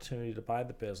the opportunity to buy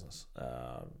the business,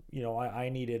 I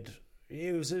needed.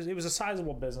 It was a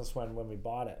sizable business when we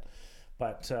bought it,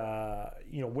 but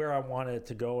where I wanted it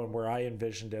to go and where I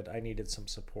envisioned it, I needed some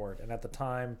support. And at the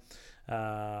time,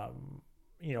 I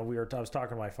was talking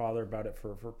to my father about it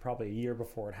for probably a year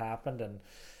before it happened, and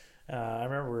I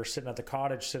remember we were sitting at the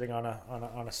cottage, sitting on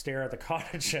a stair at the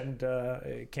cottage, and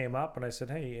it came up, and I said,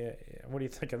 "Hey, what do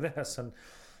you think of this?" And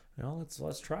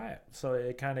let's try it. So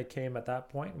it kind of came at that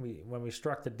point. When we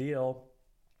struck the deal.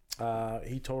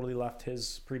 He totally left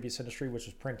his previous industry, which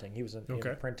was printing. He was in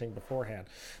printing beforehand.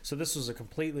 So this was a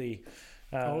completely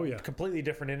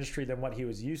different industry than what he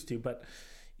was used to. But,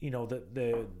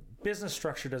 the business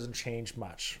structure doesn't change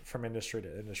much from industry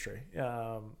to industry.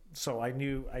 So I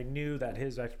knew that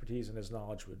his expertise and his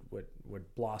knowledge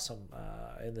would blossom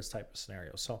in this type of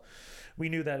scenario. So we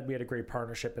knew that we had a great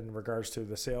partnership in regards to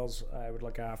the sales I would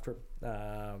look after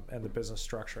and the business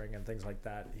structuring and things like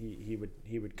that. He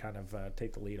would kind of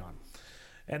take the lead on.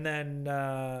 And then,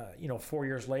 4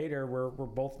 years later, we're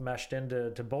both meshed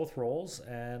into both roles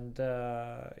and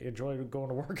enjoy going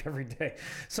to work every day.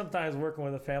 Sometimes working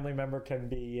with a family member can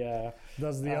be...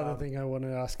 That's the other thing I want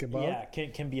to ask about. Yeah,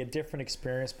 can be a different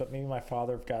experience, but me and my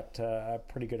father have got a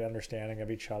pretty good understanding of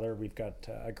each other. We've got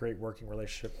a great working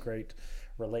relationship, great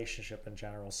relationship in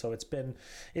general. So it's been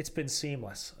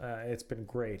seamless. It's been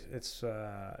great. It's,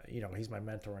 he's my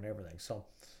mentor and everything. So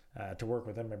to work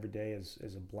with him every day is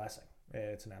a blessing.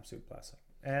 It's an absolute blessing.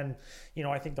 And,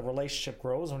 I think the relationship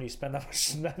grows when you spend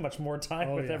that much more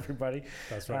time with everybody.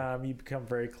 That's right. You become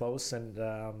very close. And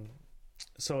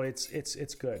so it's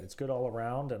good. It's good all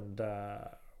around. And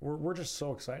we're just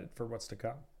so excited for what's to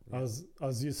come. As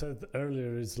you said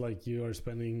earlier, it's like you are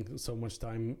spending so much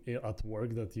time at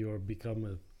work that you are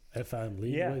become a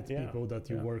family with people that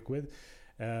you work with,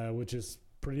 which is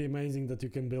pretty amazing that you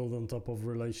can build on top of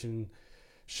relationship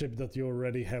that you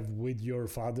already have with your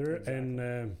father. Exactly.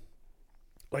 And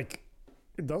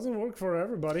it doesn't work for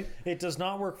everybody. It does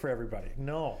not work for everybody.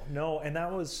 No. And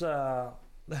that was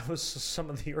some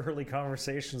of the early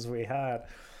conversations we had.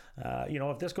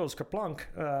 If this goes kerplunk,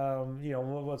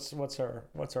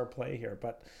 what's our play here?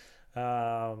 But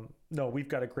no, we've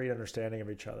got a great understanding of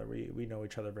each other. We know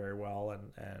each other very well,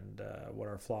 and what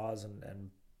our flaws and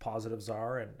positives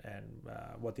are, and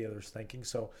what the other's thinking.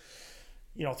 So,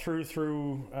 through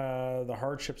the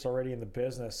hardships already in the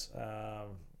business,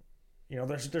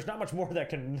 there's not much more that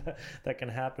can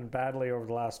happen badly over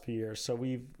the last few years. So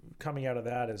coming out of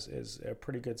that is a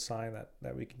pretty good sign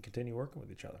that we can continue working with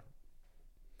each other.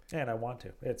 And I want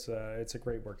to. It's a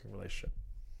great working relationship,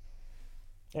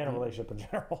 and a relationship in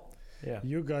general. Yeah,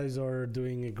 you guys are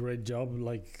doing a great job.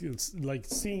 It's like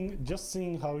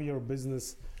seeing how your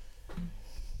business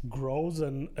grows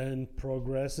and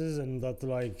progresses, and that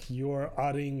you're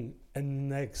adding a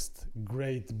next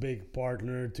great big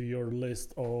partner to your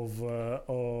list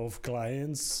of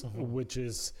clients, which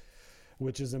is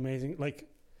amazing.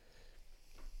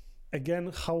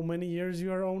 Again, how many years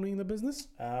you are owning the business?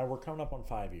 We're coming up on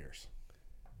 5 years.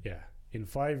 Yeah, in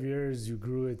 5 years you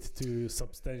grew it to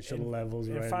substantial levels.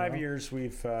 In 5 years,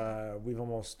 we've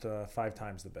almost 5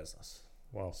 times the business.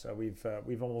 Wow! So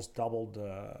we've almost doubled.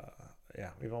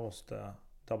 We've almost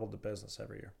doubled the business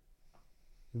every year.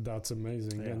 That's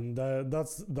amazing, and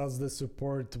that's the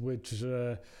support which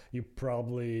you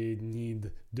probably need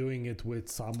doing it with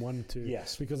someone too.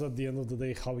 Yes, because at the end of the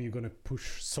day, how are you going to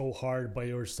push so hard by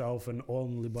yourself and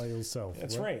only by yourself?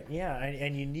 That's right. Yeah,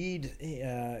 and you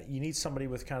need somebody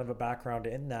with kind of a background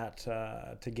in that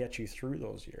to get you through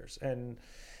those years. And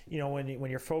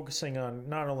when you're focusing on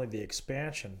not only the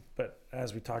expansion, but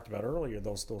as we talked about earlier,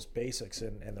 those basics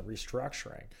and the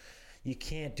restructuring. You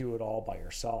can't do it all by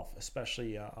yourself,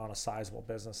 especially on a sizable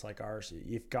business like ours.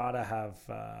 You've got to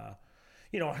have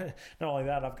not only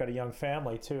that, I've got a young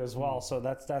family too as well. So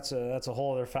that's a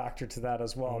whole other factor to that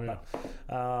as well. But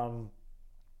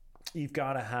you've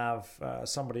got to have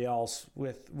somebody else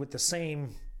with the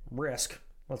same risk,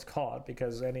 let's call it,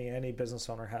 because any business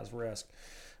owner has risk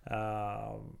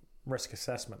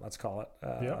assessment, let's call it.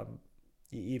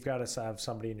 You've got to have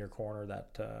somebody in your corner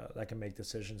that can make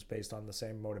decisions based on the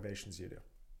same motivations you do.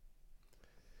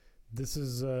 This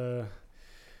is a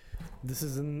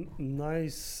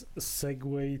nice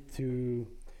segue to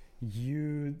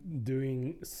you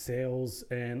doing sales,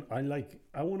 and I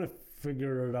want to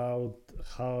figure it out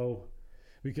how,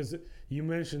 because you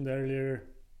mentioned earlier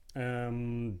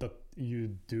that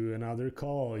you do another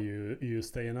call, you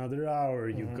stay another hour,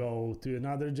 you go to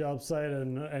another job site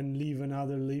and leave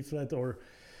another leaflet or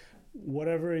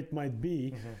whatever it might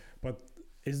be. But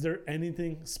is there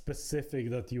anything specific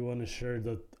that you want to share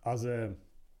that as a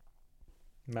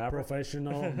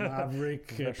professional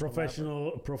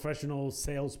professional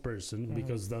salesperson,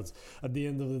 because that's at the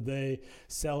end of the day,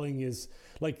 selling is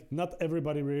like, not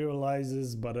everybody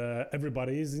realizes, but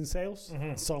everybody is in sales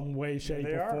some way, shape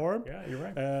or form. Yeah, you're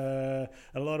right.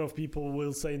 A lot of people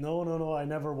will say no, I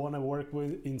never want to work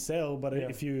in sales, but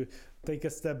if you take a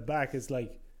step back, it's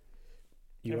like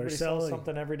Everybody sells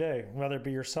something every day, whether it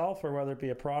be yourself or whether it be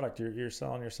a product. You're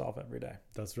selling yourself every day.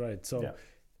 That's right. So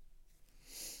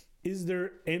is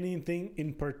there anything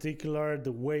in particular,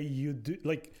 the way you do,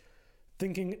 like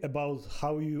thinking about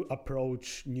how you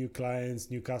approach new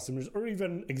clients, new customers, or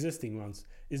even existing ones,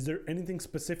 is there anything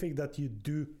specific that you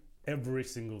do every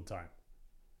single time?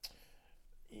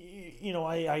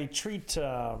 I treat,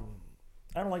 I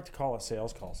don't like to call it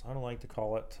sales calls. I don't like to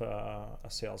call it a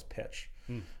sales pitch.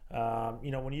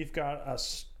 When you've got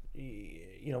us,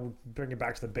 bring it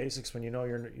back to the basics, when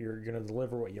you're going to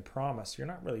deliver what you promise, you're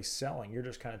not really selling, you're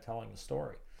just kind of telling a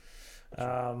story.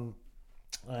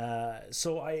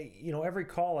 So every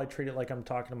call I treat it like I'm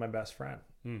talking to my best friend.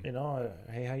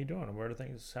 Hey, how you doing?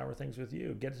 How are things with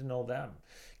you? Get to know them,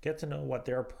 get to know what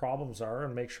their problems are,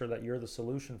 and make sure that you're the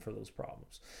solution for those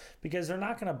problems, because they're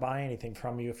not going to buy anything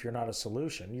from you if you're not a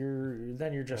solution.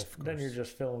 You're just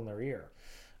filling their ear.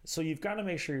 So you've got to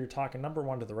make sure you're talking, number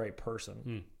one, to the right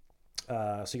person.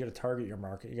 So you got to target your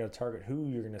market. You got to target who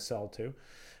you're going to sell to,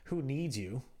 who needs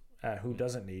you, who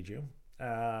doesn't need you.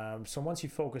 So once you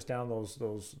focus down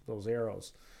those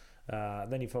arrows,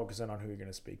 then you focus in on who you're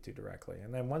going to speak to directly.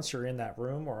 And then once you're in that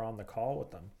room or on the call with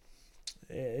them,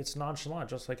 it's nonchalant,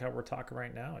 just like how we're talking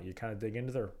right now. You kind of dig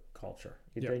into their culture.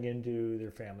 You dig into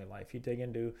their family life. You dig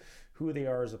into who they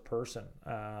are as a person.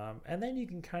 And then you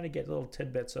can kind of get little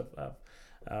tidbits of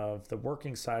the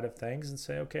working side of things and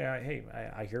say, okay,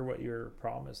 I hear what your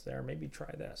problem is there. Maybe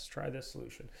try this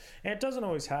solution. And it doesn't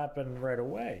always happen right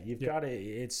away. You've got to,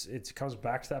 it comes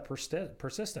back to that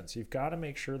persistence. You've got to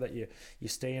make sure that you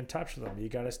stay in touch with them. You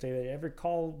got to stay there every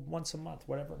call, once a month,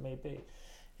 whatever it may be.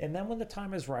 And then when the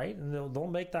time is right, and they'll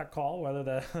make that call, whether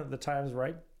the time is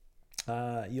right,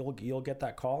 you'll get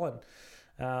that call,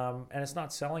 and it's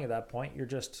not selling at that point. You're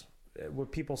just,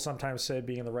 what people sometimes say,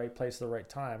 being in the right place at the right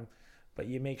time. But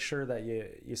you make sure that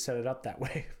you set it up that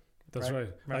way. That's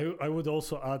right. I would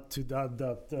also add to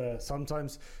that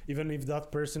sometimes, even if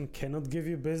that person cannot give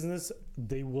you business,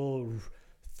 they will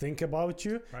think about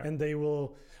you, and they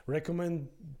will recommend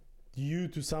you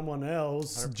to someone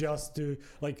else 100%. Just to,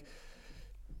 like,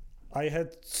 I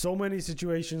had so many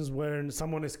situations where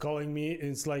someone is calling me,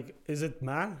 and it's like, is it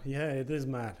Matt? Yeah, it is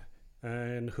Matt.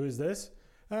 And who is this?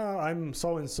 I'm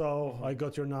so-and-so. I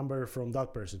got your number from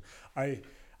that person.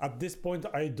 At this point,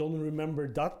 I don't remember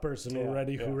that person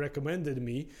already who recommended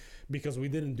me, because we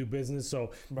didn't do business.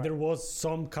 So there was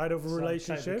some kind of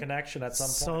relationship, type of connection at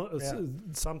some point.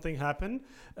 Something happened,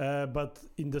 but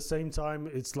in the same time,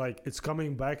 it's like it's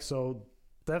coming back. So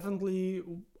definitely,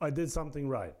 I did something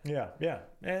right. Yeah,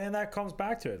 and that comes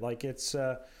back to it. Like it's,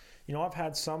 I've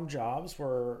had some jobs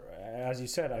where, as you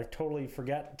said, I totally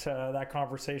forget that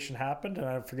conversation happened, and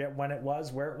I forget when it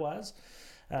was, where it was.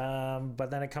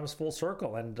 But then it comes full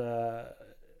circle, and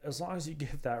as long as you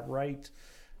give that right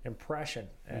impression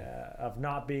of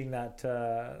not being that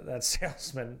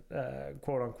salesman,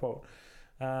 quote unquote,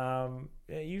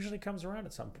 it usually comes around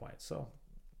at some point. So,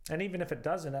 and even if it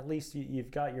doesn't, at least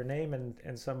you've got your name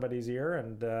in somebody's ear,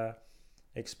 and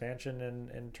expansion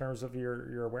in terms of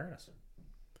your awareness.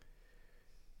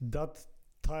 That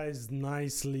ties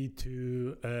nicely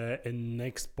to a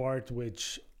next part,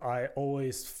 which I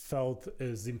always felt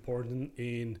is important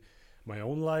in my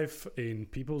own life, in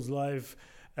people's life.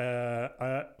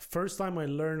 First time I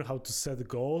learned how to set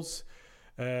goals,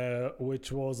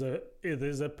 which was it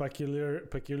is a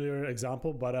peculiar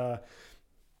example, but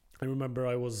I remember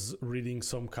I was reading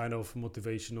some kind of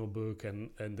motivational book,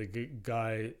 and the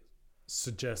guy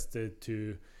suggested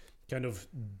to kind of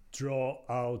draw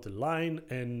out a line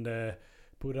and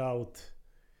put out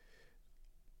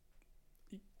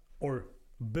or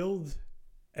build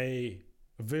a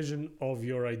vision of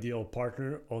your ideal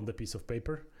partner on the piece of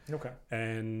paper. Okay.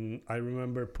 And I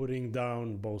remember putting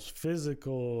down both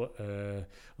physical,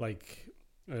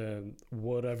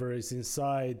 whatever is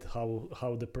inside,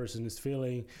 how the person is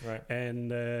feeling, right.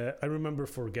 And I remember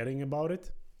forgetting about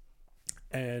it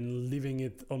and leaving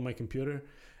it on my computer.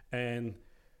 And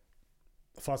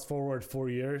fast forward 4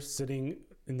 years, sitting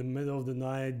in the middle of the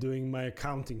night doing my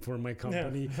accounting for my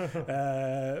company,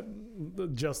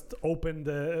 just open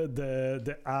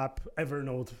the app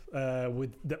Evernote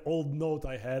with the old note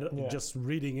I had, just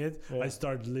reading it. I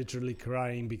started literally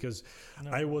crying because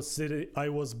I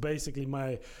was basically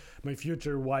my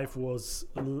future wife was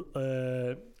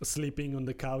sleeping on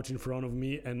the couch in front of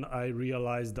me, and I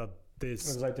realized that this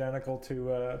it was identical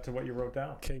to what you wrote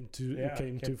down. Came to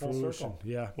fruition. Circle.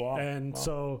 Yeah. Wow. And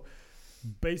so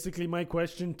basically my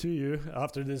question to you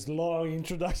after this long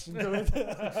introduction to it,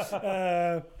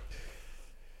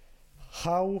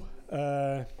 how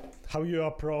you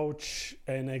approach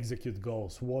and execute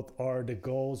goals. What are the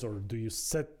goals, or do you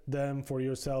set them for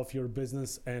yourself, your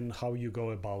business, and how you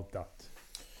go about that?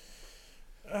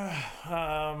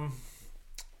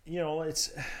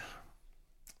 It's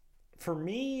for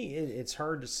me, it's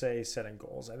hard to say setting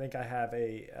goals. I think I have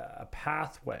a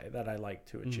pathway that I like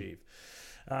to achieve.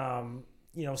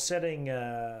 Setting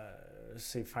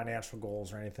say financial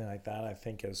goals or anything like that, I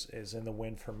think is in the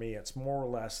wind for me. It's more or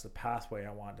less the pathway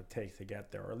I want to take to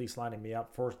get there, or at least lining me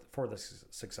up for the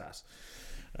success.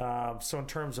 So in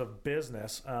terms of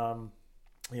business, how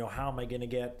am I going to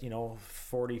get,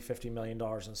 $40-50 million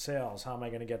in sales? How am I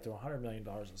going to get to $100 million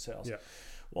in sales? Yeah.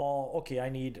 Well, okay, I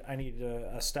need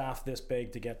a staff this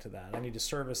big to get to that. I need to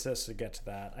service this to get to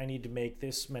that. I need to make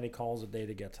this many calls a day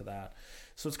to get to that.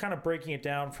 So it's kind of breaking it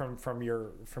down from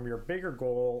your bigger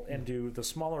goal into the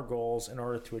smaller goals in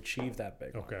order to achieve that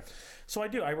big one. Okay. So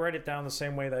I write it down the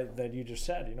same way that you just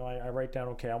said. I write down,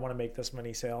 okay, I want to make this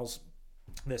many sales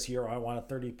this year. I want a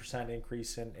 30%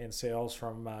 increase in sales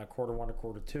from quarter one to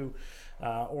quarter two,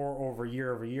 or over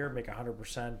year, make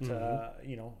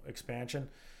 100% expansion.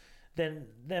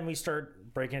 Then we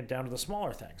start breaking it down to the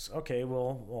smaller things. Okay,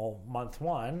 well, month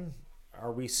one,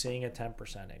 are we seeing a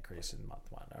 10% increase in month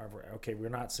one? Okay, we're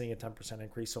not seeing a 10%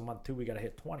 increase, so month two we got to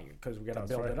hit 20 because we got to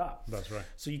build it up. That's right.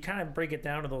 So you kind of break it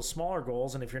down to those smaller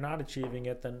goals, and if you're not achieving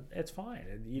it, then it's fine.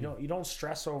 You don't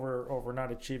stress over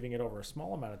not achieving it over a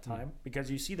small amount of time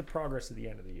because you see the progress at the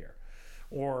end of the year,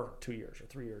 or 2 years, or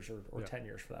 3 years, or 10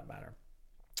 years for that matter.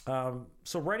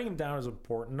 So writing them down is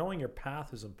important. Knowing your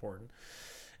path is important.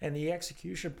 And the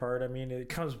execution part, it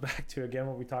comes back to, again,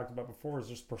 what we talked about before, is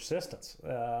just persistence.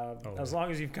 As long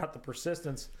as you've got the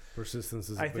persistence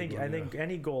is I think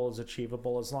any goal is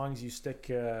achievable as long as you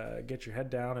get your head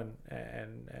down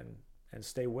and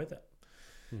stay with it.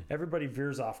 Everybody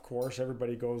veers off course.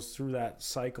 Everybody goes through that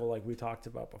cycle like we talked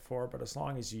about before. But as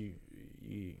long as you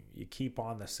keep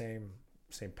on the same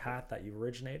path that you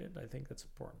originated, I think that's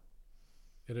important.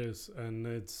 It is, and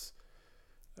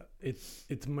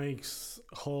it makes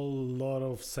a whole lot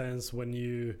of sense when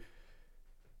you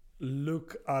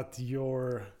look at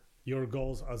your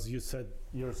goals, as you said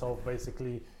yourself.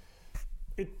 Basically,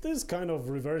 it is kind of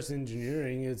reverse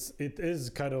engineering. It is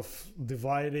kind of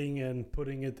dividing and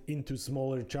putting it into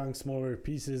smaller chunks, smaller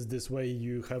pieces. This way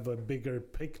you have a bigger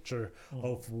picture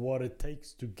of what it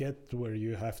takes to get to where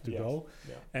you have to go.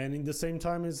 Yeah. And in the same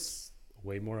time it's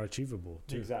way more achievable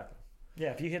too. Exactly.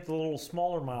 Yeah, if you hit the little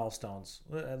smaller milestones,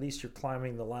 at least you're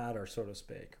climbing the ladder, so to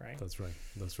speak, right? That's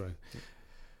right.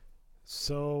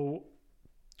 So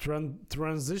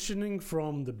transitioning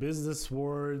from the business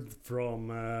world, from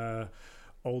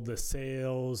all the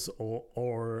sales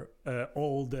or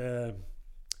all the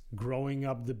growing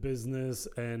up the business,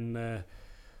 and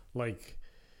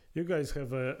you guys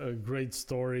have a great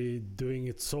story doing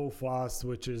it so fast,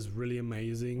 which is really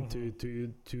amazing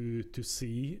to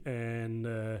see,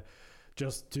 and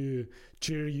just to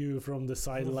cheer you from the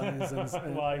sidelines.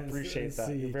 Well, I appreciate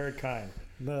that. You're very kind.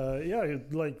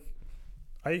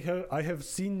 I have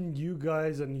seen you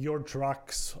guys and your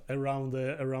trucks around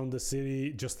the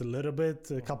city just a little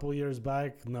bit a couple of years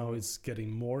back. Now it's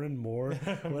getting more and more,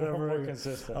 whatever. more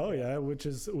consistent. Oh yeah, which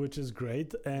is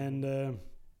great. And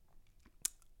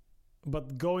but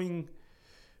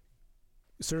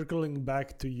circling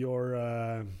back to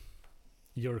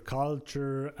your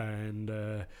culture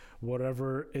and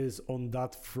whatever is on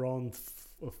that front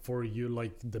for you,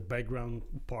 like the background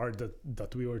part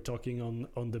that we were talking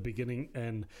on the beginning,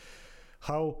 and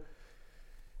how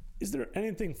is there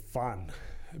anything fun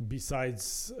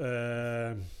besides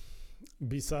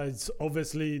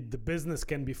obviously the business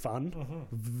can be fun.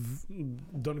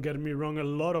 Don't get me wrong, a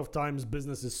lot of times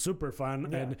business is super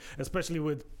fun, and especially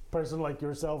with person like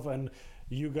yourself and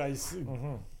you guys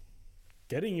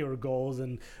getting your goals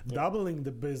and doubling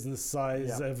the business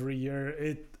size every year,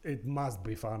 it must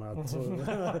be fun.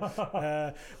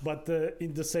 But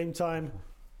in the same time,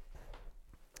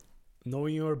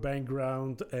 knowing your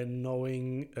background and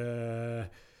knowing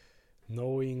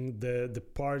the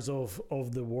parts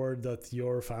of the world that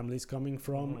your family is coming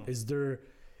from, is there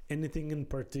anything in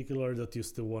particular that you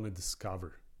still want to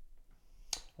discover?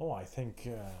 Oh, I think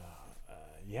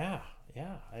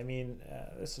I mean,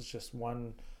 this is just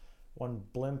one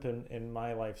blimp in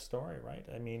my life story, right?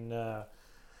 I mean,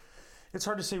 it's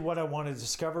hard to say what I want to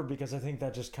discover, because I think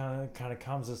that just kind of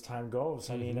comes as time goes.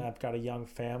 I mean, I've got a young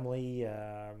family,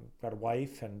 got a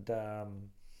wife, and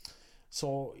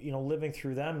so, you know, living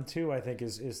through them too, I think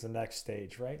is the next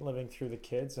stage, right? Living through the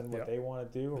kids and what they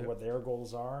want to do, or what their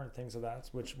goals are and things of that,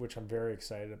 which I'm very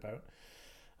excited about.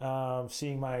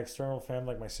 Seeing my external family,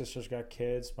 like my sister's got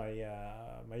kids, my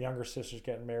younger sister's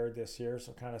getting married this year,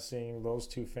 so kind of seeing those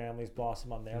two families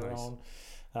blossom on their own.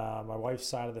 My wife's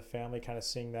side of the family, kind of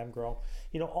seeing them grow.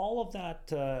 You know, all of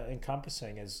that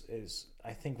encompassing is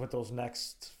I think what those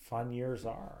next fun years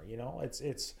are. You know,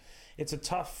 it's a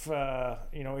tough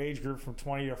age group from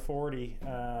 20 to 40.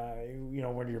 You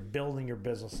know, when you're building your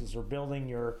businesses or building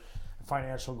your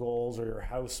financial goals or your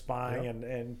house buying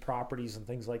and properties and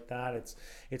things like that,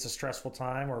 it's a stressful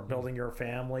time. Or building your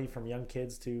family from young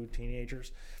kids to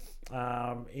teenagers,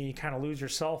 and you kind of lose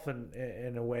yourself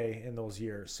in a way in those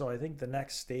years. So I think the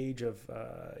next stage of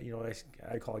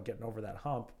I call it getting over that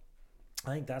hump.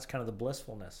 I think that's kind of the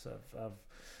blissfulness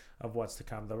of what's to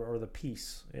come, or the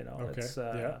peace, you know. It's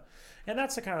and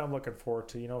that's the kind I'm looking forward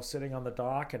to, you know, sitting on the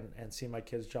dock and seeing my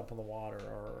kids jump in the water,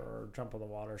 or jump on the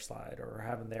water slide, or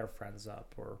having their friends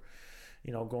up, or,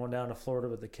 you know, going down to Florida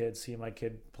with the kids, seeing my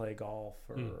kid play golf,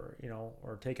 or you know,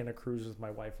 or taking a cruise with my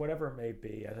wife, whatever it may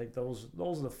be. I think those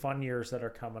are the fun years that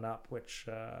are coming up, which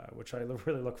I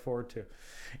really look forward to.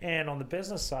 And on the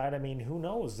business side, I mean, who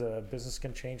knows? The business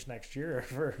can change next year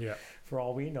for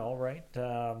all we know, right?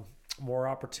 More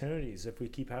opportunities. If we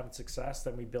keep having success,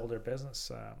 then we build our business.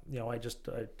 You know, I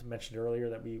mentioned earlier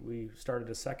that we started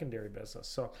a secondary business,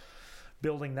 so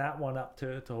building that one up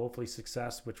to hopefully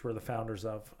success, which we're the founders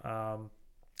of.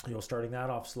 You know, starting that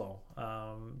off slow,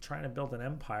 trying to build an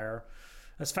empire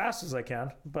as fast as I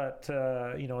can, but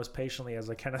you know, as patiently as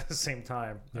I can at the same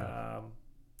time.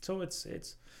 So it's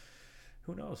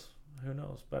who knows,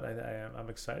 but I'm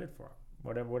excited for it,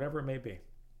 whatever it may be.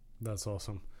 That's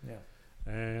awesome. Yeah.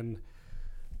 And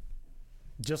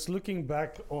just looking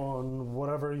back on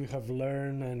whatever you have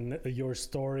learned and your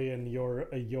story and your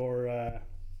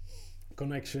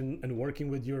connection and working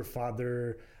with your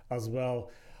father as well,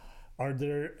 are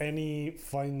there any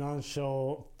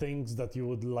financial things that you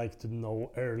would like to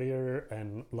know earlier,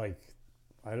 and, like,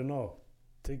 I don't know,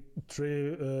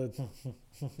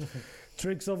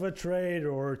 tricks of a trade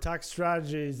or tax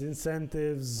strategies,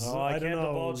 incentives? I can't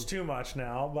divulge too much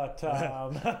now, but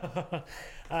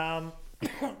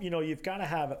you know, you've got to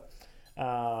have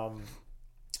well,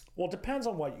 it depends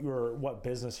on what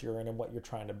business you're in and what you're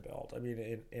trying to build. I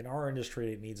mean, in our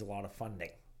industry, it needs a lot of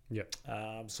funding.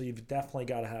 So you've definitely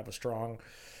got to have a strong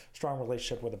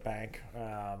relationship with a bank,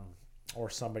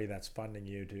 or somebody that's funding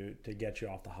you to get you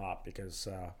off the hop, because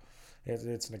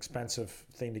it's an expensive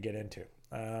thing to get into.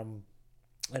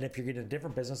 And if you're getting a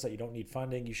different business that you don't need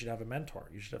funding, you should have a mentor.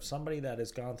 You should have somebody that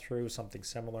has gone through something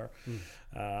similar,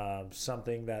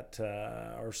 something that,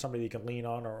 or somebody you can lean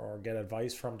on or get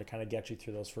advice from to kind of get you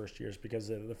through those first years, because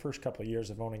the first couple of years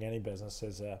of owning any business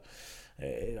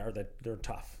they're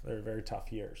tough. They're very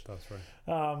tough years. That's right.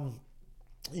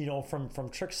 You know, from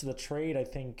tricks of the trade, I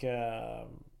think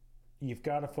you've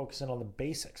got to focus in on the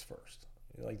basics first.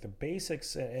 Like the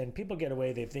basics, and people get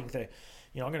away. They think that,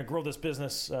 you know, I'm going to grow this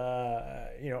business,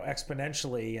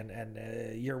 exponentially,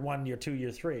 and year 1, year 2,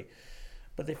 year 3,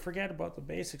 but they forget about the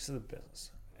basics of the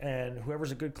business. And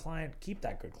whoever's a good client, keep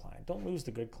that good client. Don't lose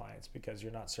the good clients because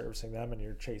you're not servicing them and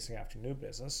you're chasing after new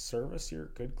business. Service your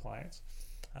good clients,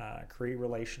 create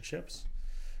relationships,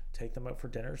 take them out for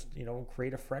dinners. You know,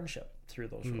 create a friendship through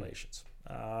those relations.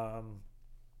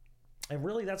 And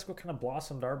really, that's what kind of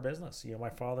blossomed our business. You know,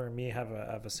 my father and me have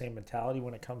a same mentality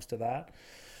when it comes to that.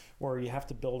 where you have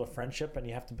to build a friendship and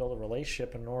you have to build a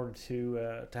relationship in order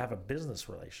to have a business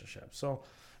relationship. So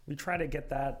we try to get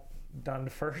that done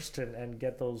first and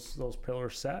get those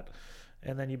pillars set,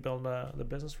 and then you build the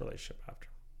business relationship after.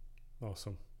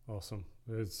 Awesome.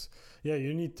 It's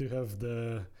you need to have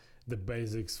the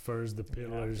basics first, the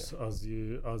pillars, as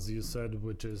you said,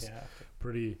 which is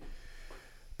pretty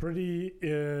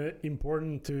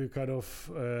important to kind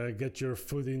of get your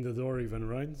foot in the door, even,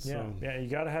 right? You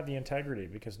got to have the integrity,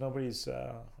 because nobody's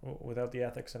without the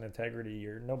ethics and integrity,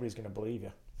 nobody's going to believe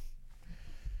you.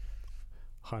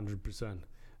 100%.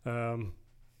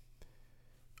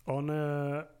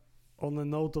 On a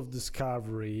note of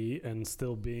discovery and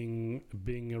still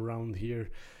being around here,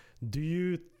 do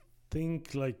you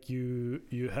think like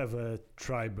you have a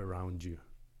tribe around you?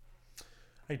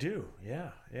 I do,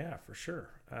 yeah, for sure.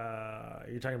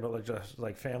 You're talking about just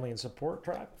like family and support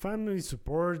tribe? Family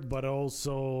support, but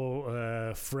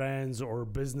also friends or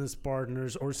business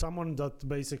partners, or someone that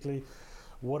basically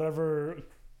whatever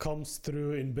comes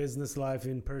through in business life,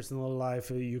 in personal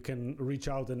life, you can reach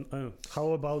out and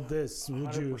how about this? Would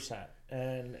 100%. You?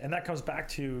 And that comes back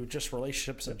to just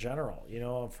relationships in general,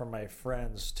 from my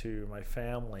friends to my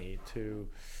family to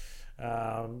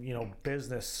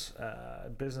business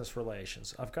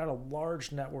relations. I've got a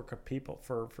large network of people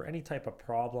for any type of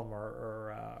problem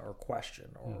or question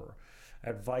or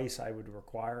advice I would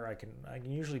require. I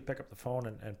can usually pick up the phone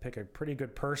and pick a pretty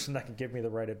good person that can give me the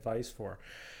right advice for.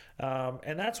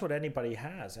 And that's what anybody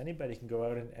has. Anybody can go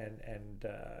out and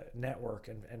network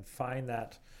and find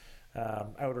that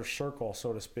outer circle,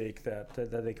 so to speak, that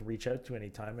they can reach out to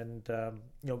anytime. And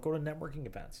go to networking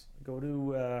events. Go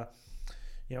to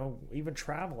even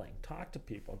traveling. Talk to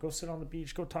people. Go sit on the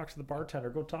beach. Go talk to the bartender.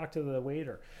 Go talk to the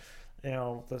waiter.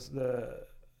 The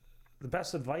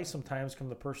best advice sometimes comes from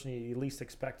the person you least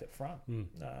expect it from.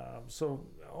 So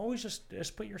always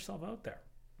just put yourself out there.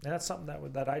 And that's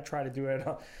something that I try to do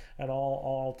at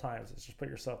all times. Is just put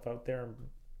yourself out there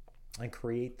and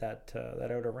create that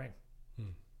outer ring.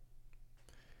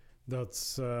 That's.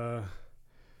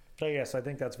 So yes, I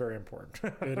think that's very important.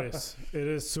 It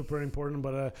is super important.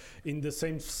 But in the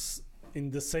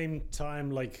same time,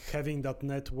 like having that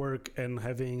network and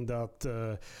having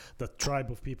that tribe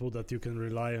of people that you can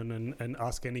rely on and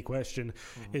ask any question.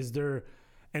 Is there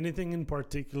anything in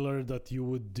particular that you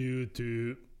would do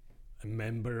to a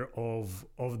member of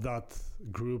that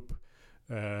group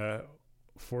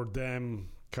for them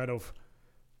kind of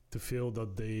to feel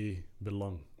that they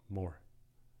belong more?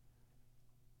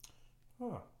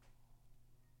 Oh,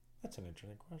 that's an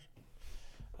interesting question.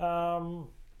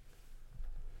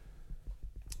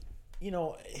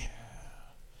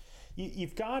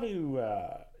 You've got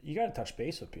to touch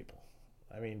base with people.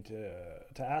 I mean,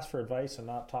 to ask for advice and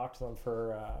not talk to them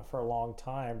for a long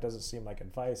time doesn't seem like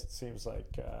advice. It seems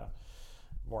like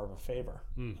more of a favor.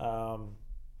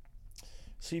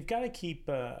 So you've got to keep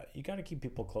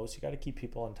people close. You got to keep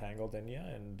people entangled in you,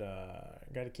 and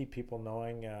got to keep people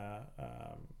knowing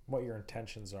what your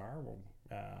intentions are,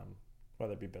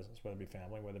 whether it be business, whether it be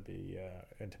family, whether it be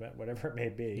intimate, whatever it may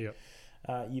be. Yep.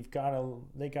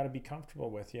 They got to be comfortable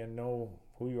with you and know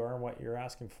who you are and what you're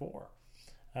asking for.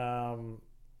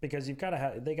 Because they got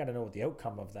to know what the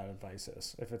outcome of that advice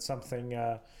is. If it's something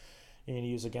you're going to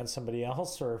use against somebody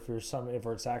else, or if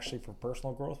it's actually for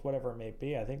personal growth, whatever it may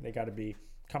be, I think they got to be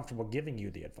comfortable giving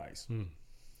you the advice.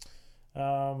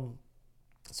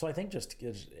 So I think just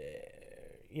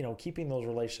keeping those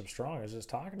relationships strong is just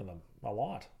talking to them a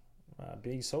lot,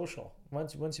 being social.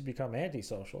 Once you become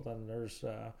antisocial, then there's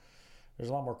a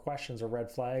lot more questions or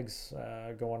red flags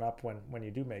going up when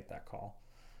you do make that call.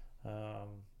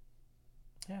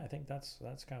 I think that's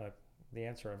kind of the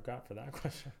answer I've got for that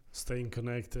question. Staying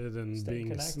connected and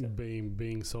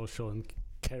being social and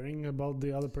caring about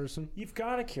the other person. You've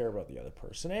got to care about the other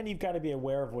person, and you've got to be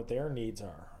aware of what their needs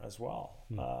are as well.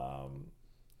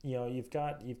 You've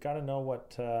got to know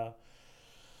what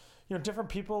different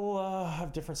people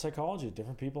have different psychology.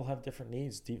 Different people have different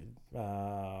needs.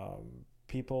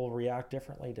 People react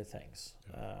differently to things.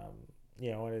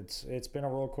 And it's been a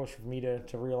roller coaster for me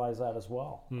to realize that as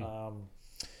well.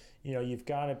 You've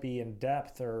got to be in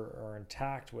depth or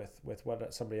intact with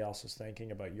what somebody else is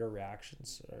thinking about your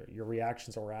reactions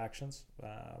or actions,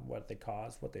 what they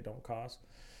cause, what they don't cause,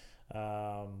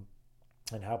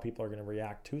 and how people are going to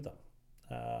react to them.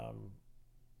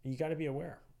 You got to be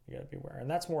aware. And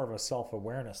that's more of a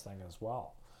self-awareness thing as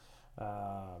well.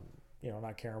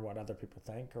 Not caring what other people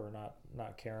think, or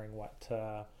not caring what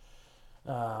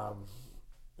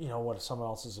what someone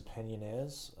else's opinion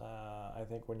is. I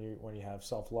think when you have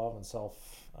self-love and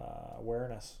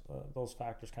self-awareness, those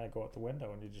factors kind of go out the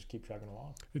window, and you just keep chugging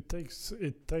along. It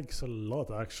takes a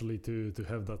lot actually to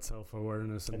have that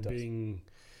self-awareness and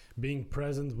being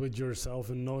present with yourself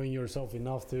and knowing yourself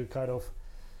enough to kind of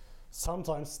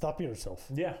sometimes stop yourself.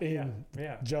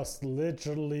 Just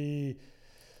literally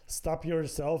stop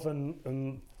yourself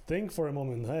and think for a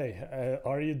moment, hey,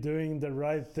 are you doing the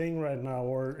right thing right now,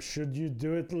 or should you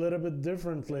do it a little bit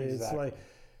differently? Exactly.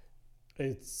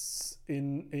 It's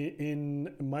in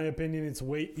my opinion, it's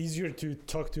way easier to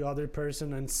talk to other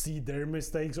person and see their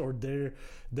mistakes or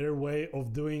their way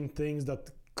of doing things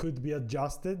that could be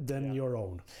adjusted than your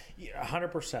own.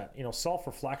 100%.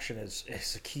 Self-reflection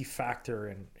is a key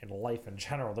factor in life in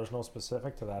general. There's no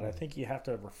specific to that. I think you have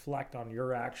to reflect on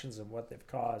your actions and what they've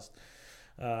caused,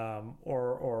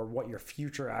 or what your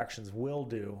future actions will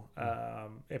do,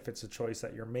 if it's a choice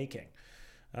that you're making.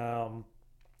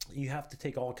 You have to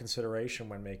take all consideration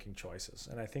when making choices,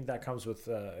 and I think that comes with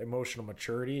emotional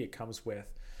maturity. It comes with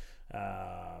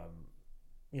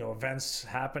events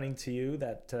happening to you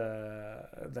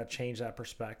that change that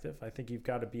perspective. I think you've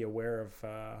got to be aware of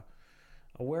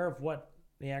what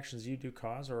the actions you do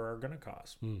cause or are going to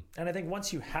cause. And I think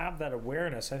once you have that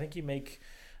awareness, I think you make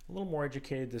a little more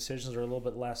educated decisions, or a little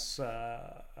bit less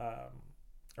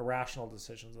irrational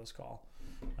decisions, let's call,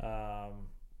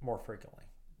 more frequently,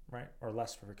 right? Or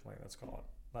less frequently, let's call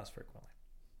it less frequently.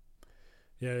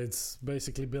 Yeah, it's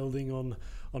basically building on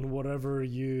whatever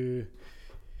you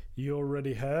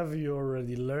already have, you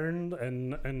already learned,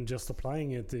 and just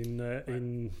applying it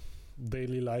in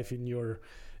daily life, in your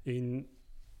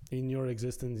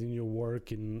existence, in your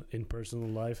work, in personal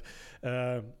life.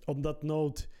 On that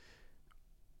note,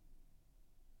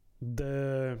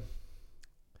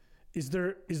 is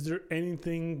there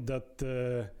anything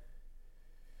that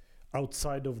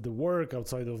outside of the work,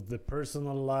 outside of the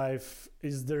personal life,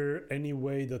 is there any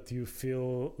way that you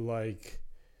feel like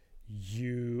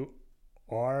you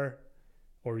are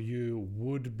or you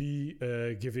would be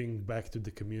giving back to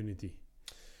the community?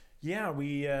 Yeah,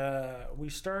 we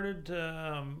started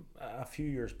a few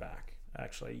years back,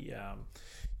 actually.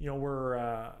 We're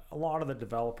a lot of the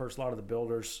developers, a lot of the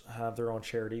builders have their own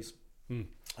charities,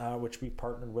 which we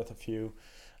partnered with a few.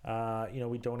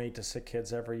 We donate to sick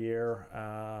kids every year.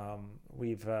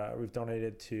 We've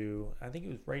donated to, I think it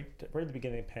was right at the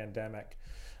beginning of the pandemic.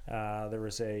 There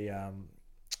was a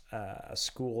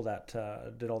school that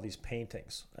did all these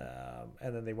paintings,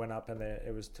 and then they went up and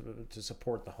it was to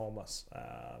support the homeless.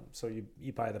 So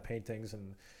you buy the paintings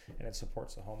and it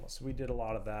supports the homeless. So we did a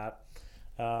lot of that.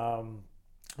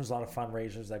 There's a lot of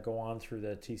fundraisers that go on through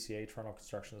the TCA, Toronto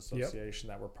Construction Association,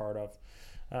 that we're part of.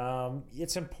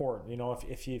 It's important,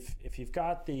 if you've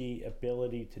got the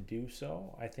ability to do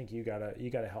so, I think you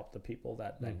gotta help the people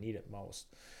that need it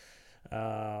most.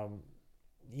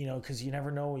 Because you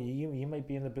never know, you might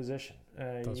be in the position.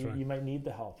 You might need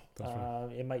the help.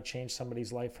 It might change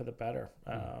somebody's life for the better.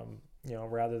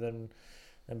 Rather than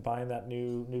buying that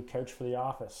new couch for the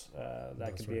office,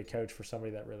 that could be a couch for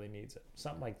somebody that really needs it.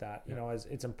 Something like that.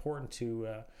 It's important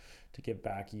to give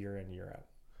back year in, year out.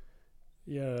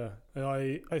 Yeah,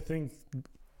 I think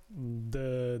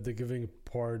the giving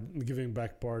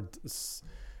back part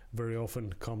very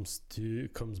often comes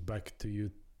back to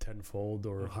you tenfold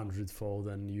or hundredfold,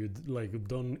 and you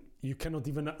cannot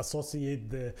even associate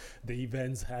the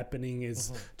events happening.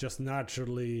 Is just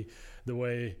naturally the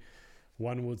way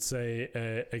one would say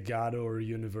a god or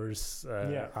universe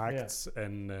acts,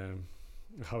 and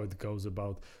how it goes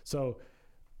about. So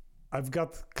I've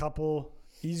got a couple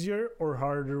easier or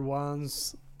harder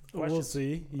ones. Questions. We'll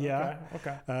see. Yeah.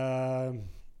 Okay.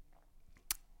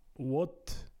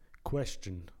 What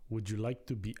question would you like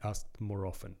to be asked more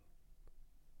often?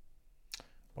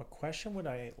 What question would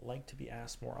I like to be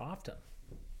asked more often?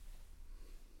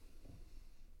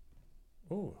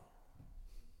 Ooh,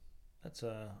 that's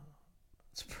a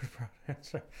pretty broad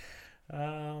answer.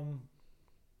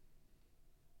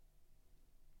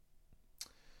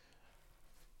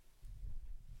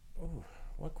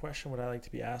 What question would I like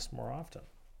to be asked more often?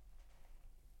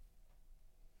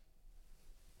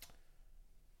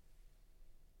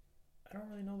 I don't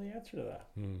really know the answer to that.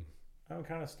 I'm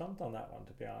kind of stumped on that one,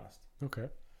 to be honest. Okay.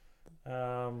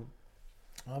 I'm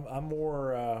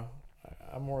more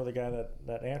the guy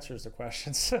that answers the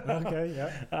questions.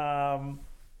 Okay.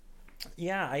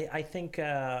 Yeah. I think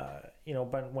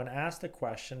but when asked the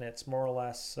question, it's more or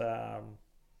less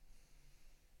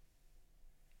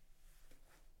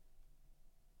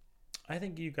I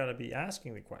think you got to be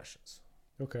asking the questions.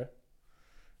 Okay.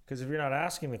 Because if you're not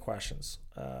asking the questions,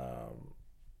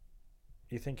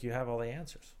 you think you have all the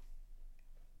answers.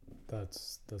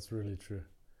 That's really true.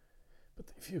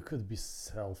 But if you could be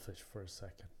selfish for a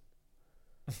second.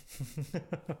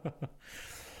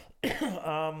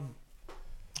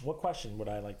 What question would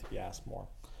I like to be asked more?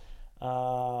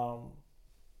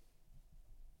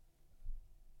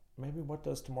 Maybe what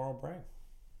does tomorrow bring?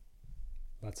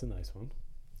 That's a nice one.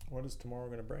 What is tomorrow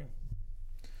going to bring?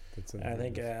 I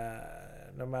think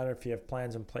no matter if you have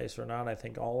plans in place or not, I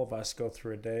think all of us go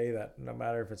through a day that no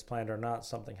matter if it's planned or not,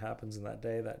 something happens in that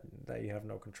day that you have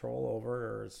no control over,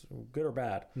 or it's good or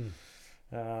bad.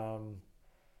 What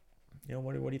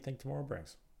do you think tomorrow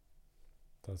brings?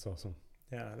 That's awesome.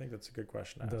 Yeah, I think that's a good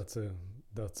question to ask.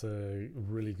 That's a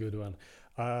really good one.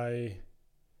 I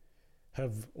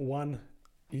have one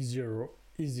easier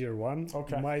one.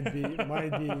 Okay. Might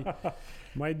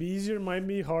be easier, might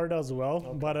be hard as well.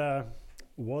 Okay. But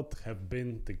what have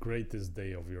been the greatest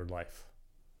day of your life?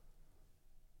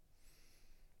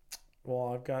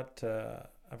 Well, I've got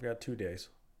 2 days.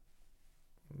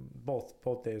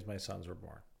 Both days my sons were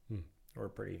born. Were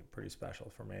pretty special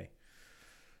for me.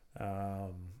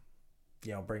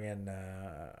 Bring in.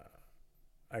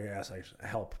 I guess I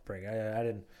helped bring.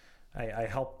 I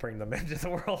helped bring them into the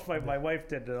world. My wife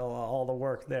did all the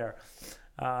work there.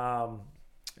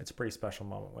 It's a pretty special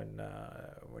moment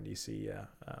when you see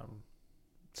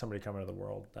somebody come into the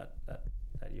world that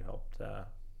you helped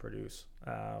produce.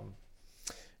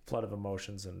 Flood of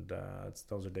emotions, and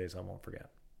those are days I won't forget.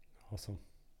 Awesome.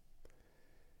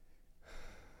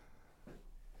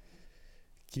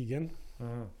 Keegan,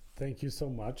 thank you so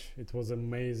much. It was an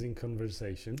amazing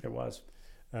conversation. It was.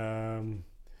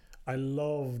 I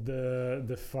love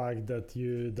the fact that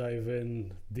you dive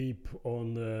in deep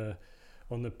on the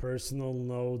personal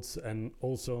notes and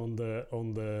also on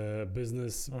the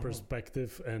business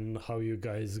perspective and how you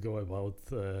guys go about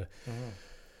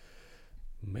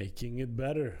making it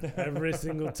better every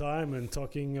single time, and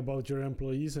talking about your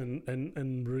employees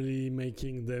and really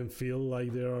making them feel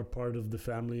like they are part of the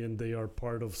family and they are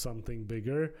part of something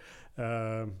bigger.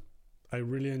 I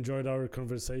really enjoyed our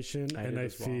conversation, and I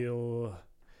feel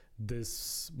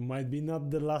this might be not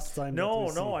the last time.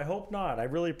 No, I hope not. I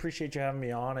really appreciate you having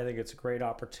me on. I think it's a great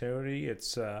opportunity.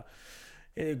 It's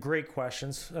great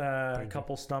questions. A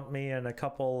couple stumped me, and a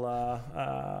couple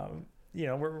they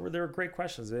were great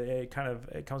questions. It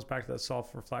comes back to that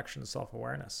self-reflection and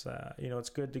self-awareness. It's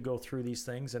good to go through these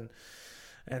things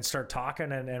and start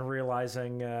talking and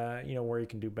realizing where you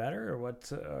can do better, or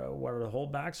what are the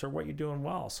holdbacks, or what you're doing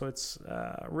well. So it's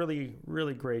a really,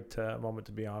 really great moment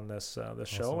to be on this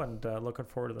show, and looking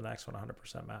forward to the next one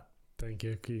 100%, Matt. Thank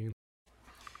you, Keegan.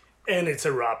 And it's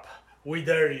a wrap. We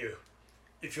dare you.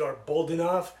 If you are bold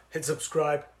enough, hit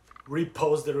subscribe,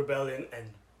 repost the rebellion, and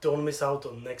don't miss out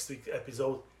on next week's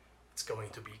episode. It's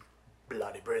going to be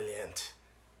bloody brilliant.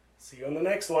 See you on the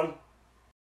next one.